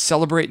not going to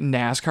celebrate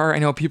NASCAR. I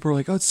know people are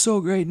like, oh, it's so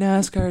great.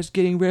 NASCAR is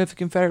getting rid of the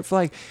Confederate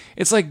flag.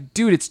 It's like,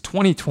 dude, it's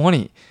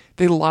 2020.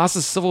 They lost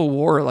the Civil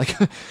War like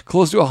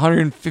close to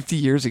 150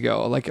 years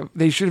ago. Like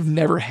they should have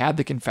never had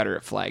the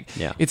Confederate flag.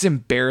 Yeah. It's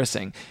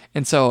embarrassing.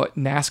 And so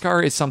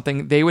NASCAR is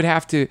something they would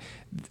have to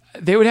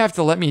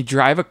let me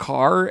drive a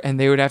car, and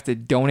they would have to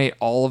donate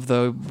all of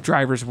the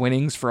driver's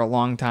winnings for a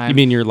long time. You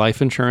mean your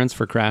life insurance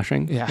for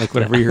crashing? Yeah. Like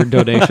whatever your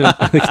donation?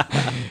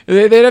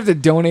 They'd have to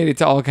donate it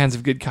to all kinds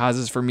of good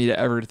causes for me to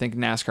ever think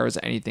NASCAR is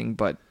anything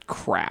but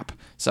crap.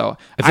 So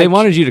If they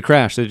wanted you to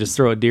crash, they'd just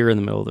throw a deer in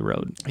the middle of the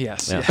road.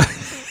 yes, yeah.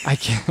 I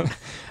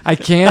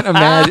can't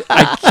imagine.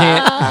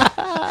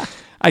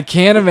 I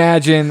can't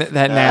imagine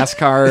that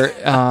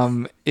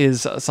NASCAR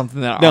is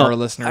something that our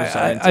listeners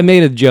are into. I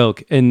made a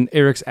joke, and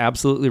Eric's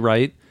absolutely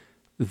right.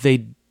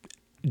 They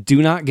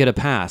do not get a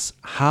pass.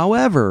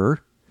 However,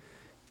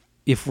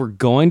 if we're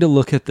going to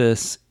look at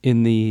this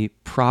in the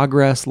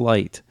progress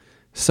light,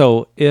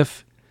 so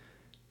if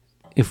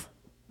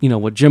you know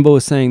what Jimbo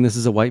is saying, this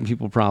is a white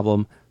people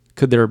problem,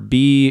 could there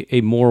be a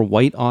more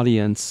white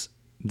audience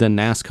than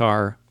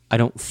NASCAR? I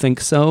don't think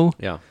so.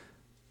 Yeah.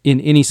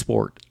 In any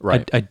sport,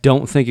 Right. I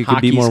don't think it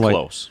could be more white.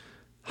 Close.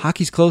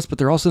 Hockey's close, but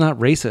they're also not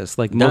racist.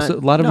 Like a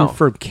lot of no. them are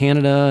from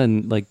Canada,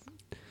 and like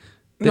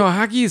No,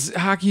 hockey's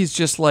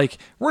just like,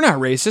 we're not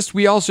racist.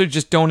 We also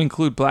just don't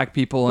include black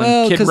people, and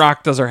Well, Kid 'cause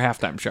Rock does our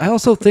halftime show. I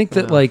also think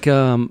that like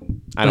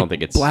I don't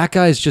think it's black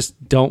guys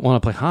just don't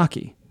want to play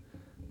hockey.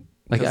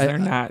 Like Because they're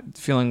not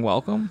feeling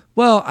welcome.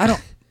 well,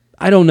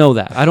 I don't know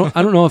that. I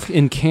don't know if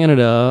in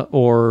Canada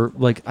or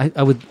like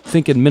I would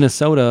think in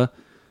Minnesota,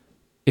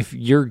 if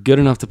you're good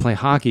enough to play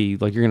hockey,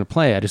 like you're going to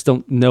play. I just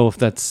don't know if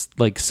that's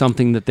like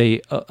something that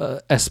they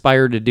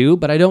aspire to do,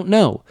 but I don't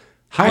know.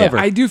 However,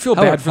 I do feel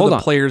however, bad for hold the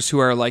on. players who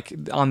are like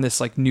on this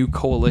like new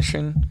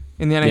coalition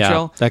in the NHL.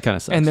 Yeah, that kinda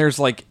sucks. And there's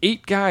like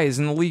 8 guys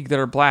in the league that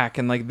are black,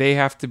 and like they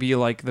have to be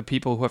like the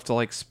people who have to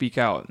like speak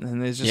out.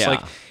 And it's just Yeah.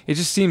 like it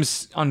just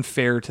seems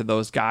unfair to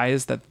those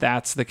guys that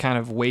that's the kind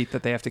of weight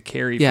that they have to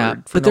carry. Yeah,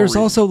 for but no there's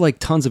reason. also like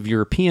tons of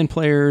European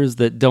players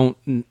that don't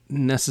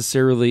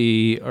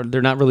necessarily, or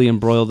they're not really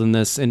embroiled in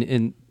this.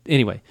 And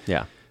anyway,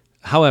 Yeah.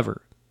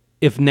 however,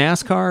 if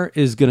NASCAR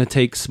is going to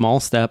take small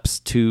steps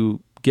to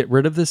get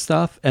rid of this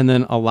stuff and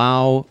then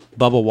allow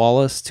Bubba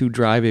Wallace to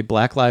drive a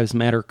Black Lives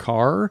Matter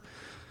car,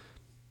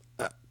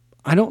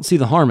 I don't see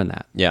the harm in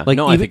that. Yeah. like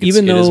No, I think it is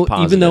even though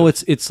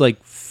positive. it's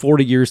like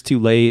 40 years too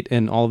late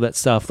and all of that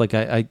stuff. Like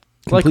I Like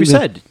we completely-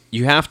 said,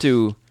 you have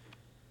to.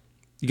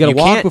 you got to you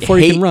walk can't before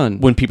you hate can run.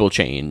 when people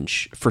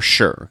change, for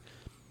sure.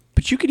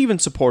 But you could even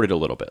support it a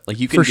little bit. Like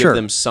you can For give sure.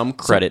 them some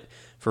credit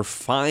for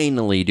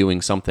finally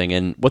doing something.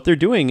 And what they're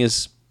doing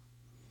is,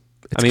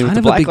 I mean, kind the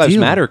of a Black big Lives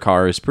deal. Actually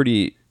car is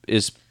pretty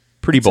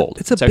bold.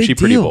 It's actually big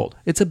pretty deal. bold.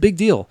 It's a big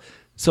deal.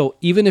 So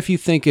even if you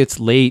think it's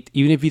late,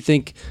 even if you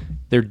think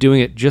they're doing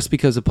it just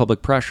because of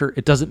public pressure,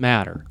 it doesn't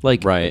matter.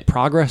 Like Right.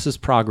 progress is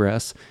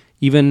progress,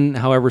 even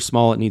however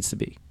small it needs to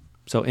be.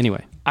 So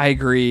anyway, I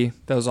agree.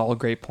 Those are all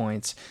great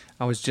points.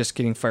 I was just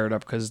getting fired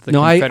up because the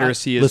No,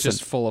 Confederacy is listen.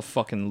 just full of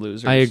fucking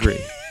losers. I agree.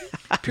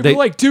 People They- are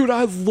like, dude,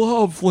 I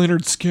love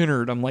Leonard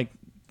Skinner. I'm like,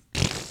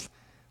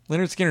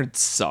 Leonard Skinner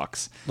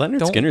sucks. Leonard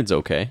Don't- Skinner's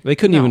okay. They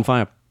couldn't No. even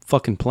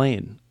fucking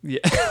plane. Yeah.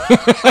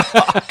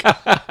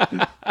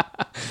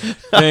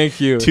 Thank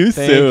you. Too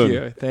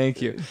soon.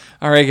 Thank you.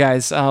 All right,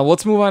 guys.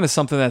 Let's move on to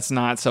something that's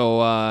not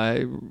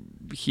so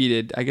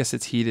heated. I guess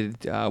it's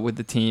heated with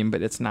the team,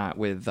 but it's not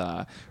with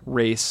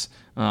race.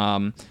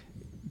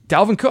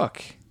 Dalvin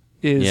Cook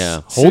is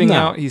sitting holding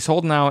out. He's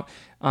holding out.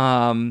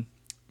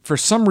 For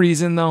some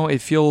reason, though,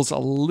 it feels a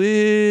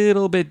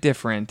little bit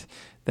different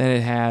than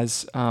it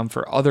has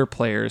for other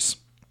players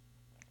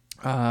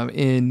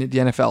in the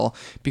NFL,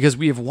 because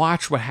we have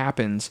watched what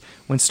happens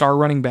when star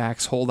running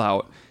backs hold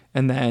out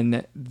and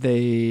then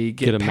they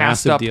get a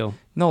passed massive up. deal.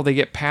 No, they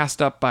get passed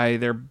up by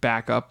their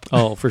backup.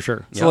 Oh, for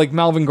sure. So like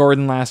Melvin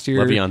Gordon last year.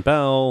 Le'Veon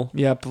Bell.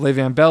 Yep,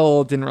 Le'Veon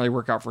Bell didn't really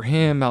work out for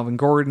him. Melvin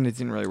Gordon, it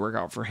didn't really work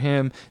out for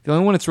him. The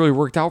only one it's really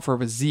worked out for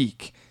was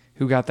Zeke,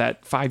 who got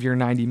that 5-year,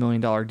 $90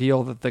 million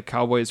deal that the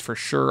Cowboys for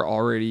sure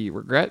already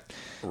regret.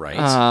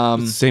 Right.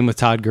 Same with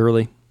Todd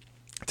Gurley.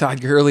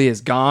 Todd Gurley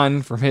is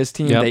gone from his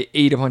team. Yep. They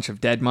ate a bunch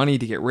of dead money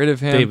to get rid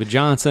of him. David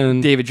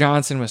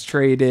Johnson was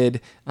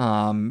traded.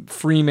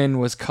 Freeman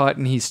was cut,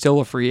 and he's still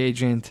a free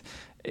agent.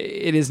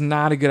 It is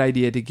not a good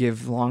idea to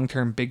give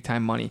long-term,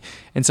 big-time money.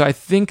 And so I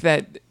think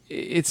that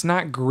it's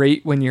not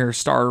great when your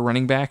star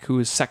running back, who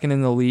is second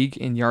in the league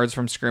in yards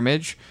from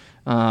scrimmage,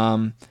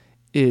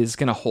 is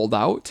going to hold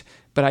out.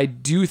 But I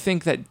do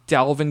think that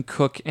Dalvin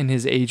Cook and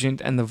his agent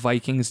and the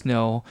Vikings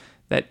know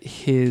that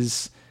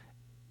his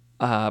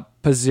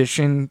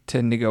position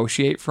to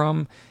negotiate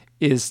from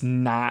is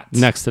not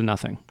next to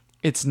nothing.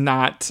 It's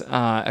not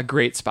a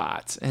great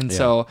spot, and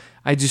so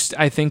I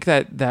think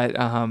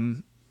that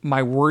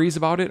my worries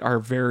about it are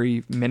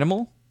very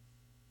minimal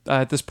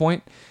at this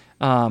point.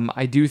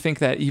 I do think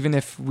that even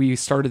if we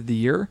started the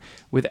year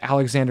with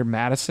Alexander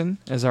Mattison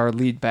as our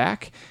lead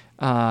back,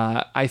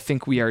 I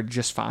think we are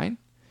just fine.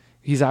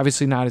 He's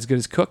obviously not as good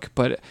as Cook,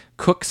 but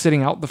Cook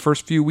sitting out the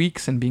first few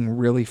weeks and being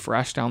really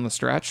fresh down the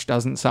stretch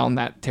doesn't sound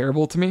that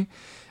terrible to me.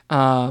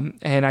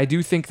 And I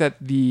do think that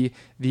the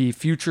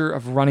future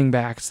of running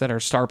backs that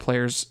are star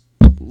players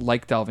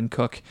like Dalvin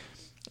Cook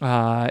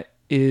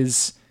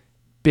is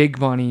big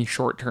money,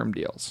 short-term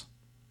deals.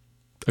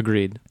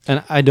 Agreed.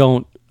 And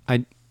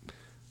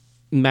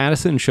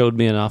Madison showed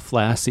me enough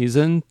last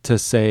season to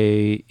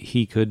say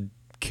he could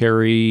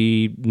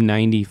carry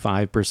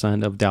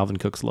 95% of Dalvin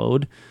Cook's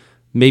load.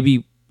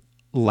 Maybe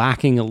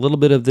lacking a little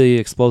bit of the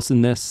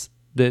explosiveness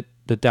that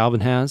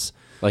Dalvin has.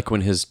 Like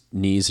when his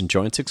knees and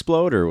joints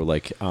explode, or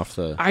like off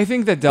the. I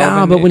think that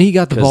Dalvin. But when he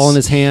got the ball in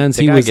his hands,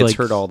 the he guy was gets like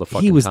hurt all the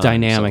fucking he was time,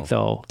 dynamic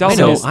so. though.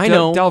 Dalvin I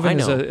know. Dalvin I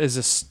know. is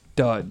a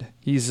stud.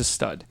 He's a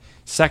stud.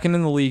 Second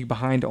in the league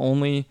behind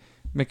only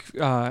not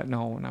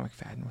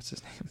McFadden. What's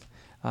his name?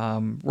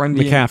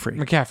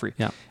 McCaffrey.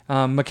 Yeah.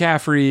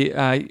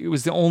 McCaffrey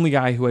was the only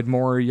guy who had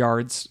more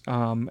yards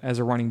as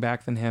a running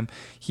back than him.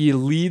 He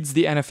leads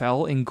the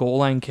NFL in goal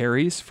line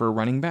carries for a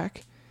running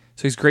back.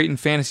 So he's great in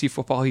fantasy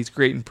football. He's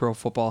great in pro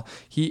football.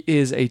 He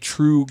is a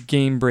true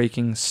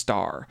game-breaking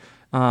star.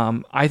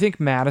 I think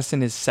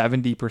Madison is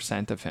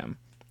 70% of him,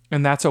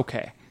 and that's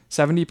okay.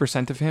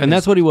 70% of him. And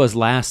that's what he was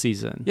last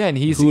season. Yeah, and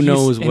he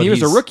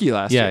was a rookie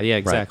last year. Yeah,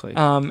 exactly.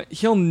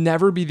 He'll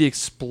never be the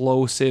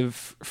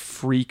explosive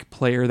freak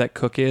player that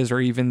Cook is, or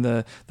even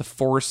the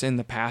force in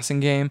the passing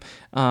game.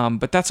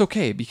 But that's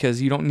okay,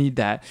 because you don't need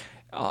that.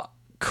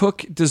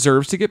 Cook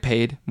deserves to get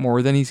paid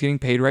more than he's getting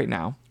paid right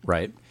now.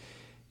 Right.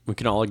 We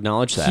can all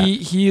acknowledge that.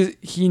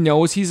 He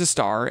knows he's a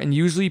star, and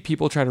usually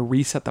people try to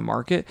reset the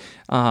market.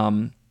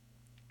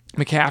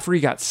 McCaffrey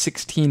got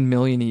 $16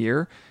 million a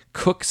year.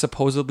 Cook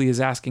supposedly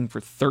is asking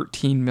for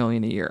 $13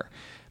 million a year.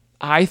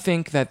 I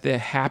think that the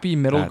happy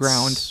middle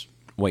ground,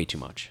 way too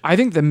much. I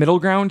think the middle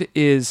ground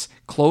is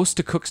close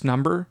to Cook's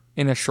number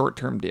in a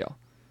short-term deal.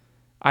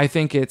 I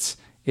think it's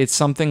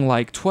something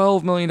like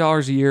 $12 million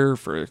a year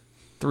for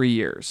 3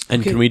 years.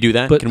 And can we do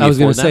that? But Can we I was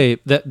going afford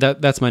to say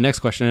that's my next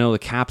question. I know the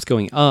cap's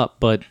going up,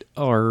 but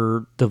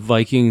are the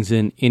Vikings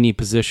in any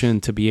position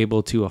to be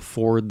able to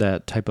afford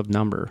that type of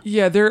number?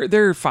 Yeah,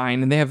 they're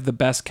fine, and they have the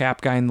best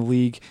cap guy in the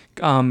league.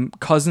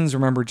 Cousins,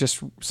 remember,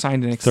 just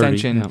signed an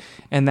extension, 30,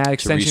 and that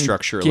extension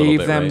restructure a little gave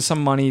bit, them right?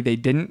 some money. They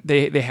didn't.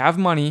 They have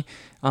money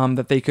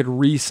that they could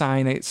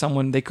re-sign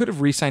someone. They could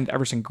have re-signed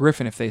Everson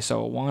Griffin if they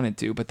so wanted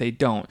to, but they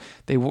don't.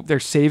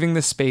 They're saving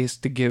the space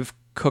to give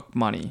Cook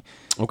money.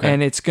 Okay.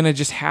 And it's going to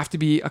just have to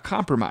be a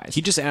compromise.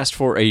 He just asked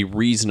for a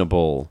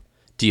reasonable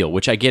deal,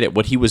 which I get it.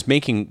 What he was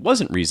making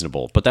wasn't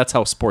reasonable, but that's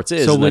how sports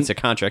is, and that's a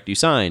contract you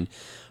sign.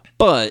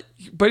 But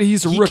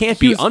he's a he rookie. can't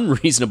be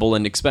unreasonable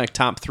and expect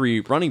top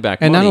 3 running back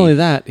And money. not only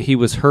that, he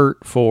was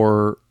hurt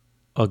for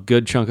a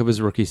good chunk of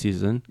his rookie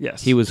season.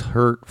 Yes. He was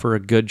hurt for a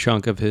good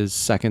chunk of his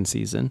second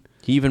season.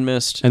 He even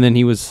missed And then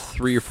he was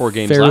 3 or 4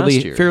 games last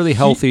year. fairly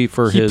healthy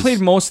for he his... played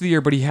most of the year,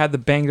 but he had the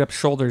banged up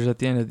shoulders at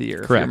the end of the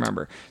year, Correct. if you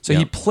remember. So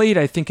he played,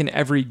 I think, in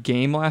every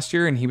game last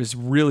year, and he was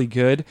really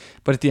good.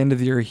 But at the end of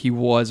the year, he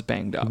was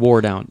banged up.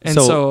 wore down. And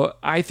so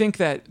I think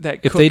that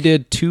if they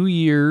did 2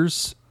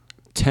 years,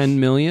 $10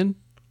 million,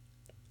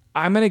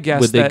 I'm going to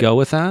guess would they go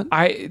with that?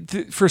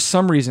 For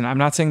some reason, I'm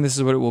not saying this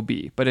is what it will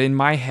be, but in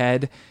my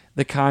head,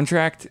 the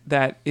contract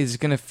that is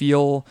going to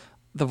feel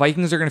the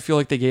Vikings are going to feel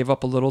like they gave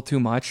up a little too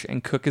much,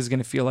 and Cook is going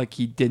to feel like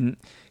he didn't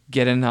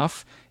get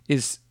enough,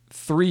 is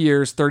 3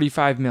 years,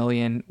 $35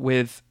 million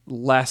with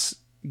less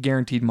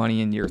guaranteed money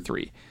in year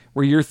 3.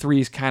 Where year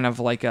 3 is kind of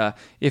like a,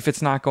 if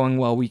it's not going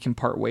well, we can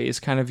part ways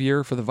kind of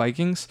year for the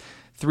Vikings.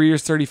 3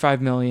 years, $35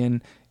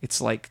 million. It's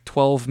like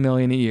 $12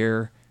 million a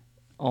year,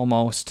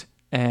 almost.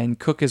 And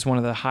Cook is one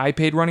of the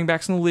high-paid running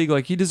backs in the league,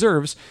 like he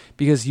deserves,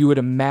 because you would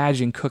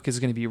imagine Cook is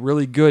going to be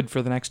really good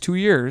for the next 2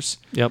 years.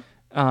 Yep.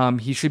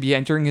 He should be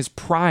entering his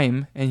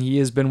prime, and he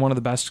has been one of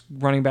the best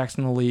running backs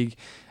in the league.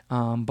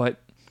 But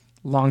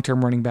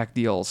long-term running back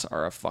deals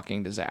are a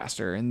fucking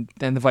disaster, and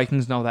the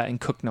Vikings know that, and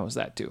Cook knows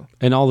that too.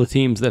 And all the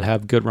teams that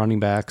have good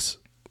running backs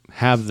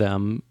have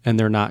them, and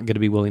they're not going to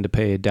be willing to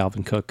pay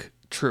Dalvin Cook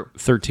True.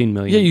 $13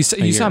 million. Yeah,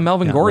 you saw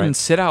Melvin Gordon right.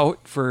 sit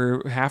out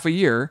for half a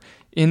year.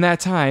 In that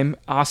time,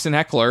 Austin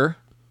Eckler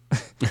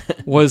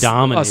was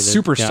Dominated. a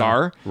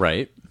superstar,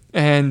 Right.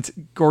 and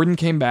Gordon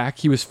came back.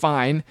 He was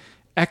fine.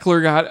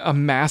 Eckler got a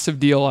massive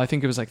deal. I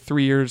think it was like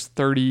 3 years,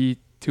 $32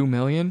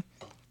 million,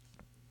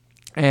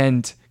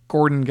 and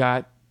Gordon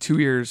got 2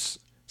 years,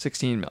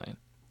 $16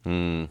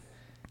 million.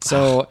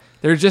 So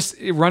they're just,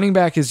 running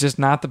back is just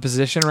not the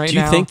position right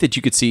now. Do you think that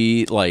you could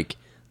see like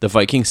the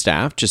Viking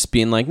staff just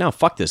being like, "No,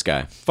 fuck this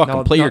guy. Fuck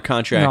him. Play your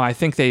contract." No, I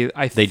think they deal?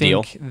 I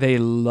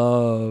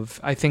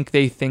think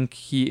they think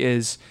he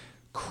is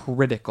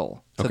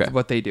critical to Okay.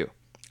 what they do.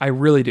 I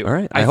really do. All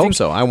right. I hope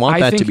so. I want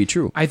that to be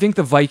true. I think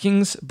the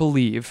Vikings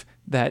believe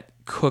that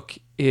Cook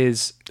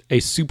is,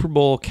 A Super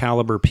Bowl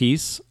caliber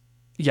piece.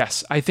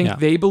 yes, I think Yeah.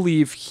 they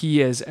believe he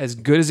is as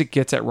good as it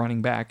gets at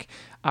running back.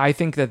 I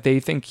think that they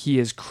think he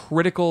is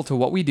critical to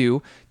what we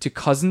do, to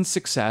Cousins'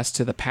 success,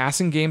 to the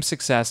passing game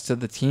success, to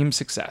the team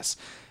success.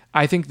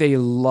 I think they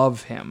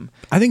love him.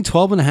 I think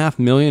 $12.5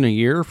 million a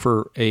year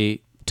for a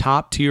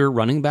top tier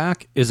running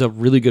back is a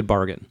really good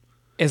bargain.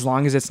 As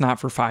long as it's not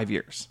for 5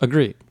 years.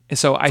 Agreed.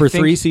 So I For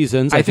think, 3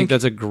 seasons, I think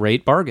that's a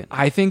great bargain.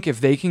 I think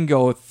if they can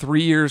go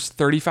 3 years,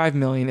 $35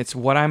 million, it's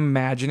what I'm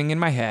imagining in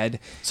my head.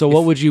 So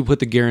what would you put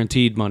the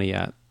guaranteed money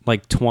at?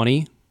 Like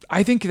 20?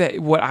 I think that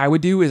what I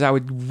would do is I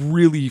would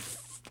really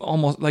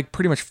almost like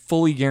pretty much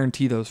fully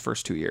guarantee those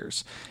first 2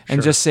 years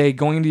and just say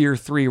going into year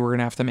 3, we're going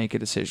to have to make a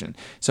decision.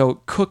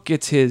 So Cook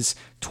gets his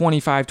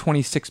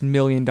 $26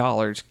 million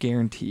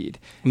guaranteed.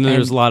 And then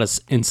there's a lot of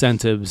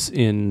incentives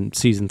in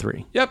season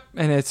 3. Yep.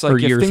 And it's Or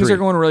like if year things 3. are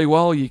going really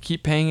well, you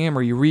keep paying him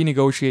or you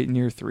renegotiate in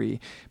year 3.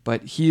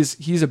 But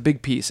he's a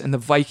big piece, and the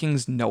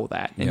Vikings know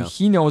that. And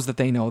he knows that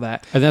they know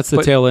that. And that's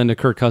the tail end of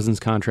Kirk Cousins'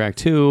 contract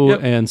too. Yep.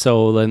 And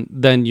so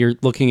then you're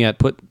looking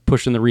at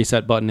pushing the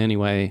reset button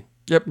anyway.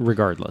 Yep.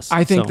 Regardless.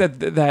 I think So,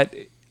 that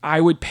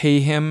I would pay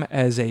him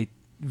as a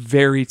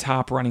very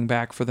top running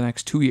back for the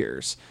next 2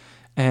 years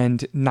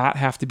and not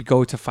have to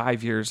go to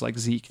 5 years like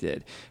Zeke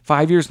did.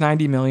 5 years,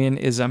 $90 million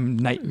is a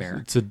nightmare.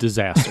 it's a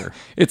disaster.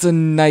 It's a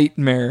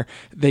nightmare.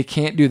 They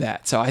can't do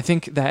that. So I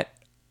think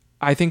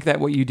that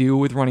what you do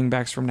with running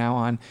backs from now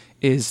on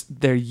is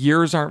their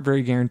years aren't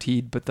very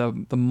guaranteed, but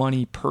the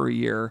money per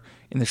year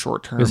in the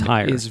short term Is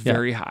higher. is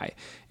very high.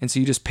 And so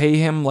you just pay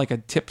him like a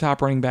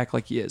tip-top running back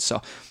like he is.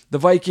 So the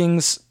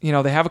Vikings, they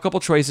have a couple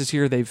choices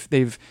here.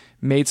 They've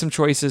made some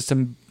choices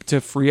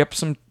to free up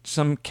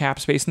some cap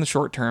space in the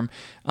short term.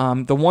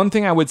 The one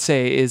thing I would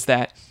say is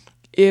that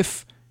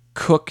if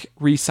Cook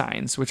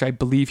resigns, which I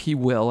believe he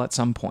will at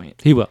some point,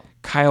 He will.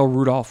 Kyle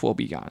Rudolph will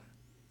be gone.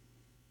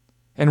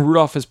 And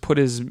Rudolph has put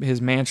his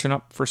mansion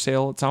up for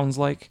sale, it sounds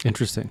like.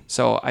 Interesting.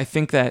 So I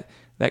think that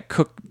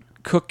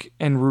Cook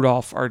and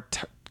Rudolph are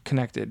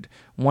connected.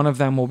 One of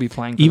them will be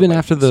playing for Even the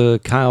after Vikings. the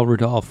Kyle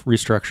Rudolph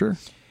restructure,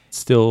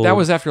 still That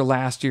was after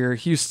last year.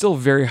 He was still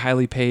very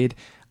highly paid.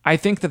 I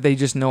think that they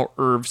just know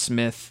Irv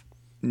Smith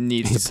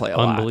needs He's to play a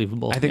lot.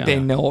 unbelievable. I think Yeah. they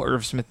know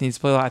Irv Smith needs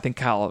to play a lot. I think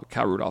Kyle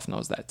Rudolph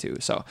knows that too.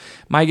 So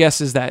my guess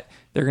is that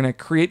they're going to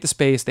create the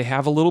space. They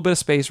have a little bit of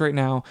space right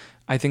now.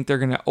 I think they're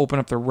going to open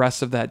up the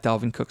rest of that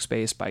Dalvin Cook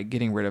space by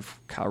getting rid of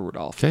Kyle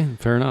Rudolph. Okay,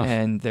 fair enough.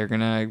 And they're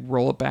going to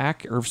roll it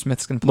back. Irv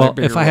Smith's going to play a Well,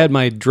 bigger if I role. had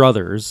my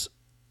druthers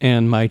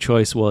and my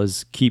choice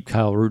was keep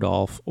Kyle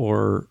Rudolph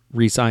or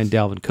re-sign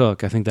Dalvin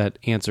Cook, I think that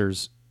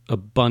answer's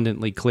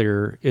abundantly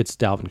clear. It's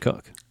Dalvin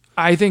Cook.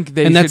 I think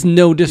they And that's should-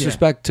 no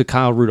disrespect to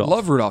Kyle Rudolph.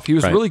 Love Rudolph. He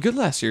was Right. really good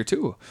last year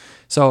too.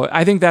 So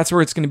I think that's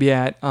where it's going to be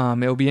at.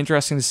 It'll be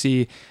interesting to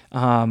see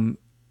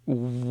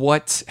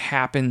what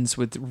happens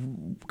with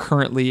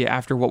currently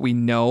after what we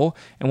know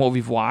and what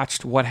we've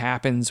watched. What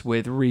happens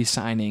with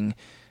re-signing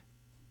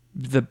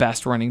the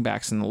best running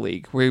backs in the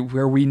league,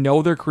 where we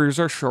know their careers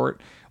are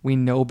short. We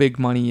know big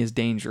money is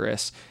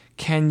dangerous.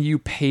 Can you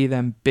pay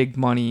them big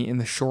money in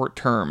the short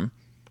term,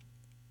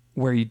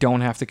 where you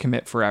don't have to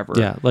commit forever?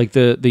 Yeah, like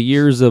the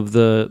years of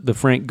the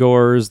Frank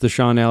Gores, the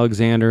Sean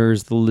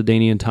Alexanders, the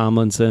LaDainian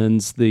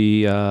Tomlinsons,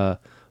 the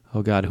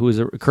who is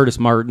it? Curtis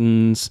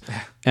Martins,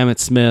 Emmitt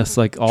Smiths,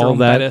 like all Jerome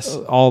that. Bettis.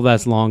 All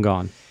that's long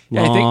gone.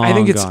 Yeah, I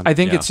think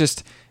Gone. it's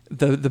just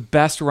the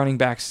best running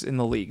backs in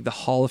the league, the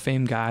Hall of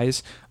Fame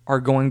guys, are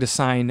going to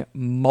sign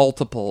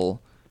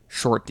multiple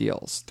short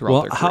deals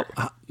throughout their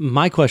career.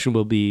 My question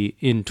will be,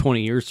 in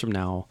 20 years from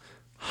now,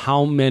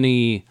 how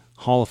many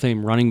Hall of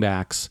Fame running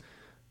backs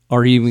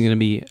are even going to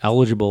be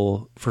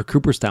eligible for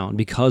Cooperstown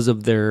because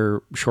of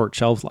their short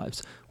shelf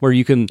lives? Where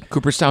you can...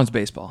 Cooperstown's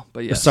baseball,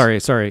 but yes.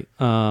 Sorry.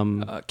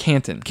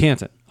 Canton,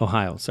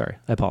 Ohio. Sorry,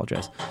 I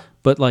apologize.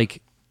 But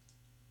like,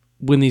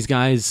 when these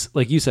guys,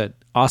 like you said,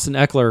 Austin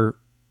Eckler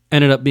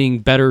ended up being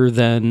better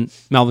than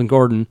Melvin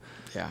Gordon,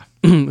 yeah,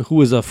 who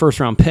was a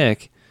first-round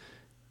pick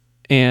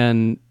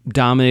and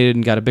dominated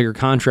and got a bigger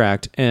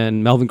contract,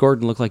 and Melvin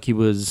Gordon looked like he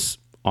was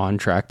on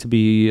track to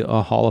be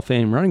a Hall of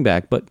Fame running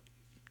back, but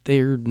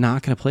they're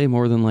not going to play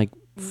more than like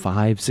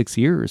 5-6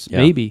 years,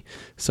 maybe.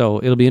 So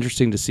it'll be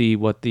interesting to see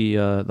what the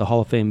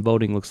Hall of Fame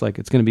voting looks like.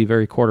 It's going to be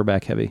very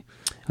quarterback heavy.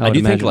 I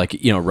do think, like,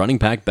 running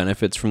back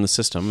benefits from the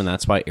system, and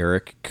that's why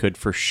Eric could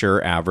for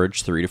sure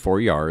average 3 to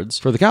 4 yards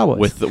for the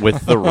Cowboys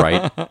with the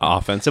right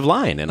offensive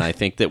line, and I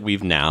think that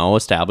we've now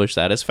established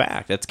that as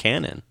fact. That's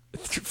canon.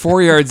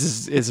 4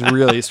 yards is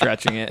really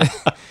stretching it.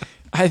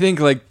 I think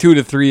like 2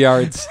 to 3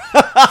 yards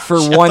for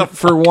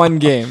one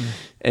game.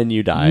 And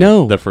you die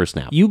the first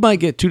snap. You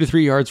might get 2 to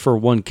 3 yards for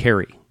one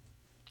carry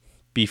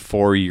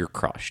before you're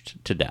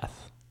crushed to death.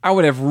 I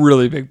would have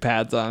really big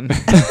pads on.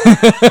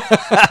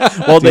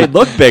 Well, they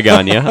look big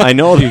on you. I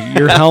know.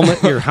 Your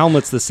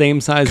helmet's the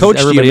same size Coach,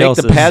 as everybody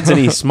else's. Do you make the pads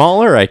any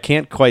smaller? I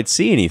can't quite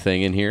see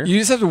anything in here. You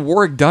just have to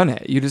Warwick Dunn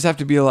it. You just have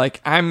to be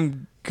like,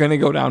 I'm going to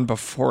go down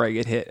before I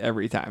get hit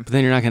every time. But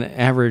then you're not going to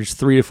average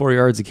 3 to 4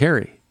 yards a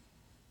carry.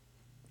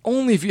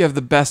 Only if you have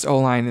the best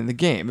O-line in the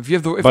game. If you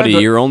have the Buddy,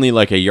 you're only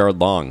like a yard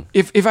long.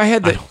 If I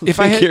had the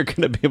you're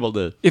going to be able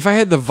to. If I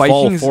had the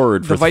Vikings,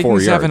 forward for the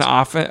Vikings 4 have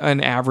yards.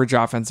 an average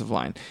offensive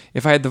line.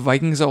 If I had the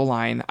Vikings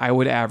O-line, I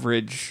would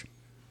average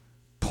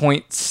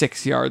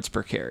 0.6 yards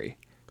per carry.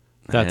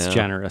 That's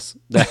generous.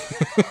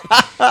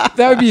 That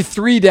would be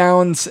 3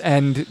 downs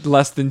and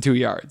less than 2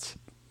 yards.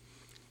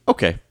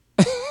 Okay,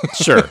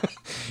 sure.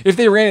 If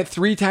they ran it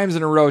 3 times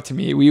in a row to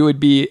me, we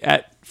would be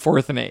at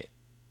 4th and 8.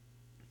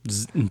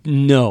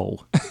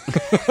 No.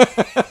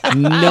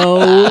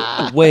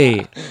 No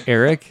way,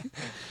 Eric.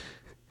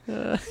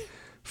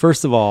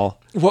 First of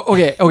all, well,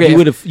 okay.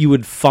 You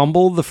would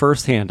fumble the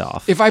first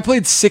handoff. If I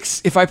played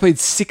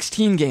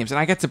 16 games and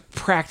I got to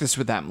practice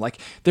with them, like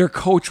their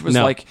coach was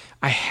like,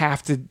 I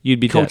have to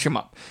coach him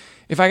up.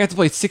 If I got to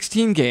play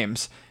 16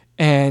 games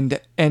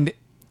and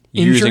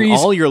injuries, using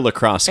all your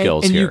lacrosse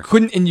skills and here,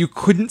 you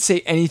couldn't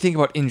say anything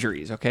about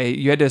injuries. Okay,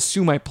 you had to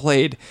assume I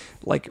played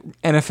like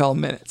NFL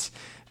minutes.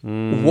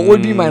 What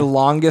would be my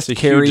longest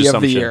carry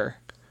of the year?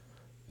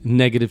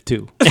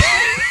 -2.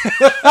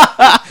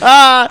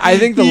 I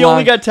think he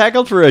only got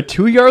tackled for a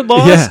 2-yard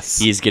loss. Yes,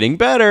 he's getting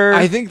better.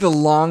 I think the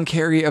long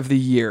carry of the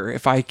year,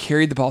 if I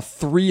carried the ball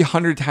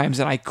 300 times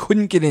and I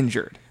couldn't get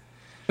injured,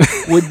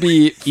 would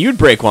be you'd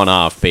break one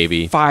off,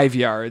 baby. 5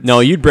 yards. No,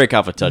 you'd break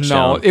off a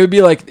touchdown. No, it would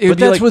be like. But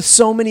that's with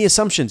so many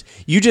assumptions.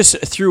 You just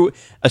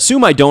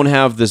assume I don't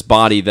have this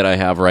body that I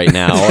have right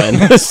now,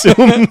 and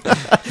assume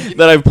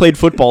that I've played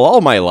football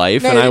all my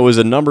life, and I was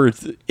a number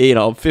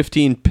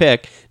 15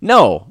 pick.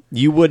 No,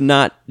 you would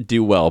not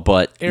do well.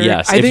 But Eric,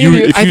 yes, if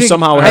you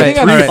somehow had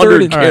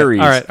 300 carries.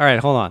 All right,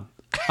 hold on.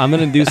 I'm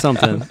gonna do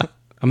something.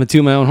 I'm gonna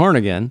toot my own horn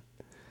again.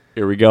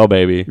 Here we go,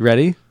 baby. You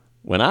ready?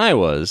 When I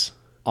was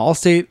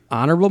All-State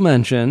honorable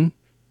mention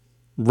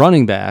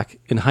running back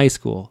in high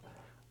school,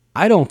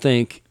 I don't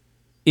think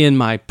in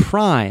my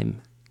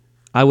prime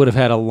I would have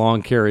had a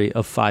long carry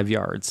of 5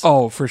 yards.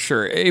 Oh, for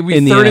sure. It would be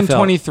 3rd and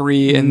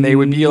 23, and they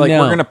would be like,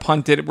 we're going to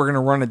punt it. We're going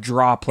to run a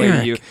draw play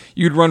to you.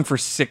 You'd run for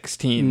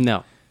 16.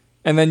 No.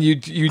 And then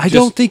you I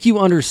don't think you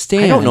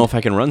understand. I don't know if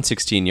I can run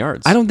 16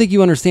 yards. I don't think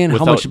you understand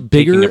how much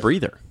bigger taking a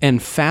breather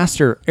and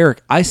faster.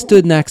 Eric, I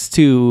stood next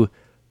to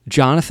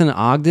Jonathan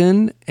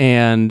Ogden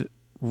and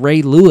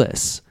Ray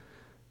Lewis,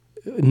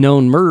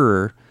 known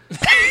murderer,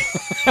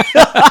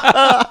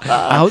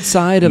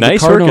 outside of the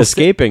Cardinal work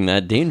escaping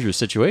that dangerous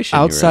situation.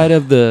 Outside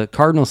of the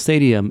Cardinal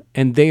Stadium,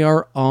 and they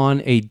are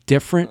on a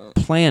different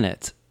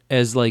planet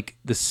as like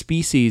the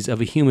species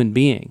of a human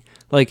being.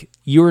 Like,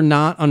 you're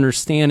not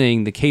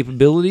understanding the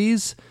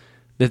capabilities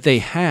that they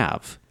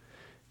have,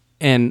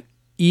 and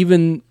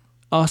even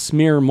us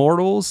mere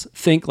mortals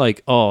think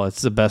like, oh,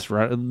 it's the best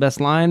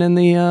line in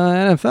the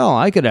NFL.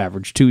 I could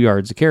average 2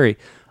 yards a carry.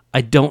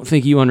 I don't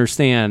think you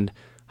understand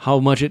how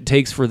much it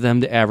takes for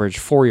them to average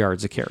 4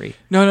 yards a carry.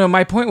 No,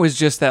 my point was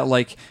just that,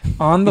 like,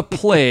 on the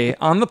play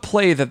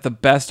that the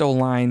best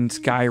O-line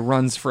guy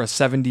runs for a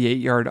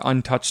 78-yard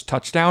untouched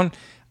touchdown,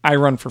 I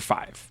run for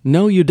 5.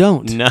 No, you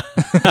don't. No.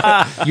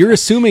 You're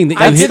assuming that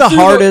that's the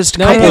hardest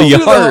couple of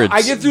yards.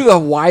 I get through the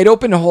wide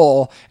open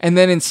hole, and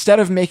then instead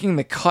of making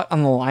the cut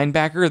on the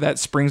linebacker that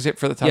springs it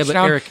for the touchdown, but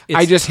Eric,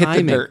 I just hit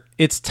timing. the dirt.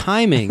 It's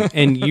timing,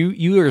 and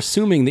you are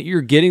assuming that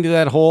you're getting to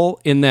that hole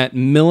in that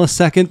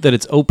millisecond that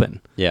it's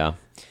open. Yeah.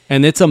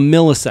 And it's a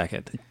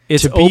millisecond.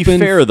 It's To be open.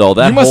 fair, though,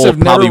 that You must hole have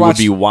never probably would watched-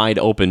 be wide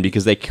open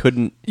because they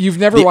couldn't. You've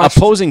never the watched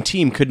opposing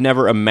team could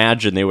never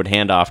imagine they would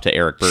hand off to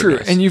Eric Sure,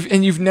 Burgess. and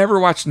you've never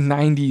watched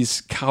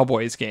 '90s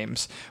Cowboys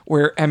games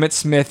where Emmitt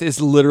Smith is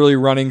literally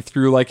running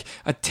through like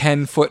a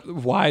 10-foot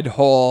wide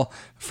hole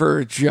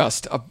for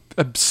just a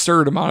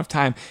absurd amount of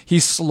time.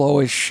 He's slow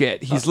as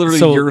shit. He's literally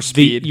So your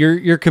speed.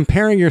 You're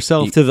comparing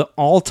yourself to the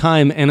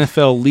all-time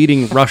NFL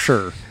leading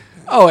rusher.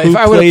 Oh, if who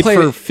I would have played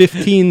played for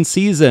 15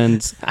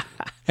 seasons,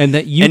 and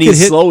that you and could he's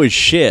hit slow as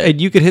shit. and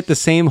you could hit the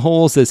same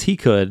holes as he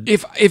could.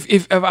 if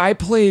I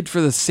played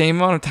for the same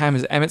amount of time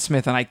as Emmitt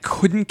Smith and I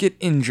couldn't get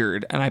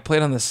injured and I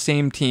played on the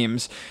same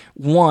teams,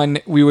 one,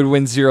 we would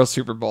win 0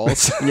 Super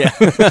Bowls. Yeah.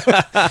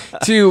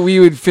 2, we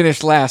would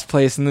finish last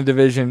place in the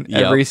division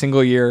every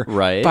single year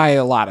Right. by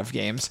a lot of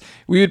games.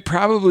 We would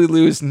probably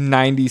lose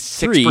 96%.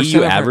 3, you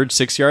of our- average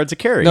 6 yards a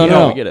carry. No, Yeah,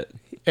 no. we get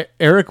it.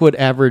 Eric would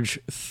average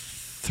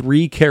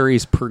 3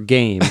 carries per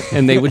game,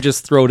 and they would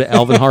just throw to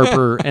Alvin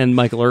Harper and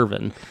Michael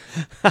Irvin.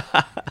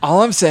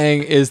 All I'm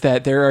saying is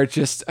that there are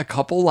just a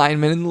couple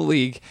linemen in the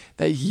league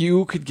that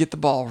you could get the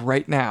ball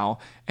right now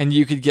and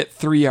you could get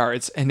 3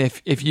 yards. And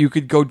if you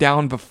could go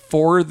down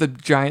before the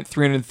giant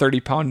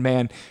 330-pound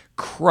man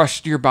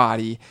crushed your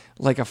body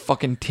like a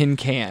fucking tin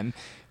can,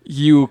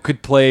 you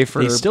could play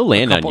for They still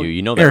land on you.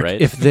 You know that, Eric,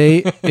 right?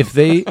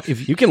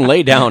 if you can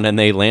lay down and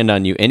they land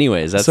on you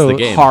anyways. That's So the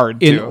game.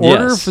 hard in to.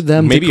 order Yes, for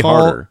them maybe to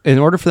call, harder. in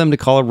order for them to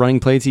call a running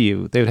play to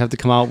you, they would have to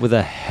come out with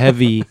a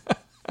heavy,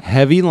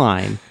 heavy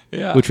line,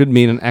 Yeah. which would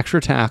mean an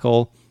extra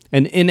tackle,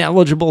 an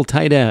ineligible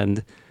tight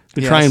end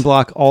to try Yes. and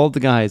block all of the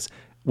guys,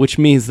 which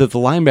means that the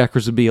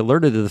linebackers would be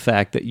alerted to the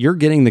fact that you're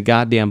getting the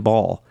goddamn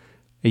ball.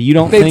 And you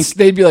don't think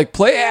They'd be like,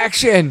 play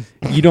action.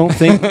 you don't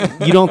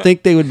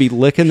think they would be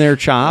licking their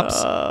chops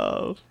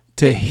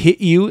to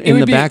hit you in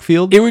the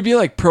backfield? It would be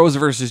like pros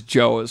versus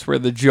Joes, where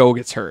the Joe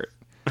gets hurt.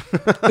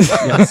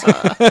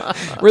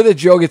 Where the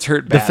Joe gets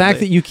hurt badly. The fact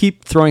that you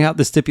keep throwing out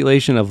the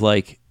stipulation of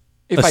like,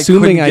 If I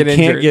assuming couldn't I get can't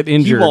injured, get He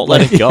injured, won't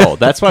let it go.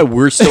 That's why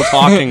we're still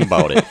talking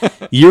about it.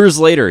 Years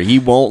later, he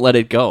won't let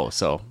it go.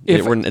 So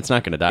If- it's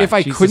not going to die. if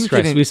I Jesus couldn't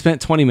Christ, get we in,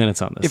 spent 20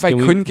 minutes on this. if I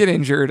Can we- couldn't get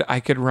injured, I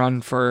could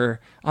run for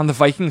on the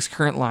Vikings'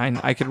 current line.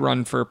 I could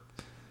run for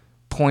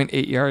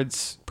 0.8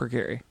 yards per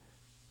carry.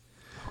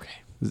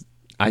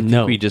 I think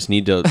No. we just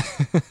need to.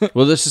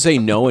 Well, let's just say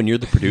no, and you're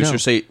the producer. No.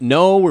 Say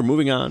no. We're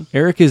moving on.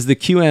 Eric is the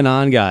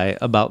QAnon guy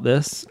about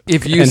this.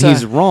 If you and saw-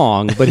 he's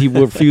wrong, but he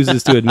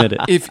refuses to admit it.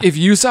 If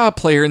you saw a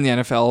player in the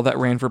NFL that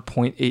ran for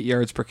 0.8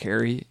 yards per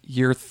carry,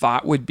 your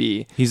thought would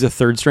be, He's a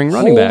third string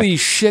running back. holy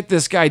shit,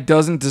 this guy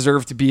doesn't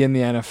deserve to be in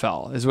the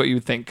NFL, is what you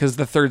would think, because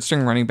the third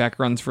string running back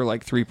runs for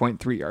like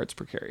 3.3 yards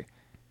per carry.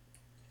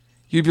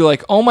 You'd be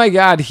like, oh my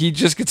God, he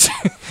just gets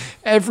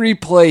every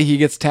play he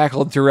gets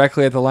tackled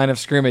directly at the line of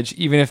scrimmage,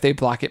 even if they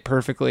block it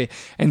perfectly.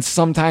 And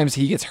sometimes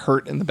he gets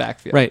hurt in the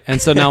backfield. Right. And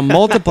so now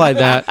multiply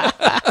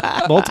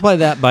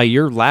that by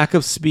your lack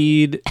of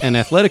speed and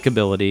athletic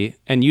ability,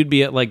 and you'd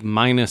be at like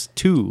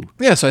 -2.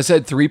 Yeah, so I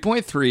said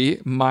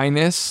 3.3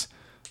 minus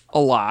a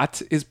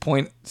lot is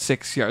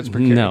 0.6 yards per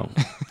carry. No,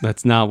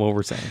 that's not what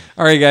we're saying.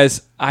 All right,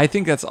 guys. I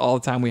think that's all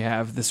the time we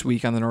have this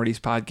week on the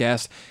Northeast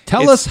Podcast.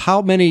 Tell It's- us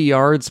how many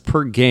yards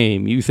per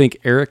game you think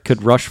Eric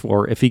could rush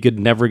for if he could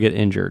never get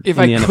injured. if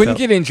in I the couldn't NFL.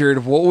 get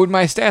injured, what would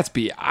my stats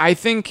be? I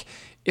think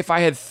if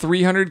I had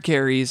 300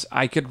 carries,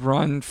 I could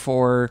run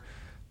for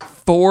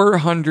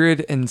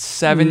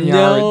 407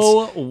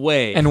 yards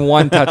way. and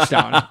 1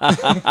 touchdown.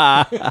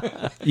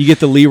 You get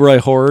the Leroy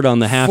Horde on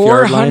the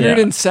half-yard line.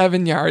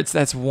 407 yards.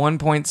 That's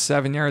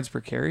 1.7 yards per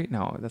carry.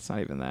 No, that's not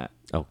even that.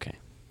 Okay.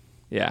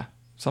 Yeah,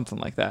 something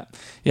like that.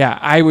 Yeah,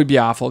 I would be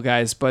awful,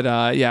 guys. But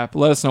yeah,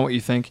 let us know what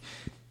you think.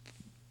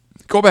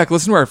 Go back,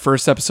 listen to our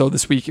first episode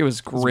this week. It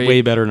was great.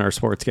 Way better than our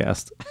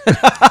sportscast.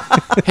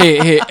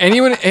 hey,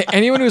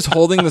 anyone who's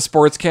holding the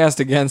sportscast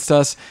against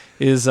us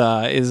is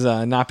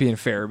not being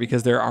fair,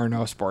 because there are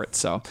no sports.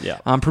 So Yeah.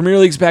 Premier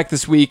League's back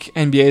this week.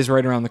 NBA is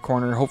right around the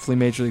corner. Hopefully,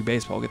 Major League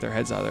Baseball will get their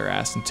heads out of their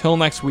ass. Until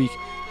next week,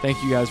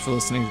 thank you guys for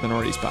listening to the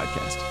Northeast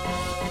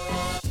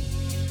Podcast.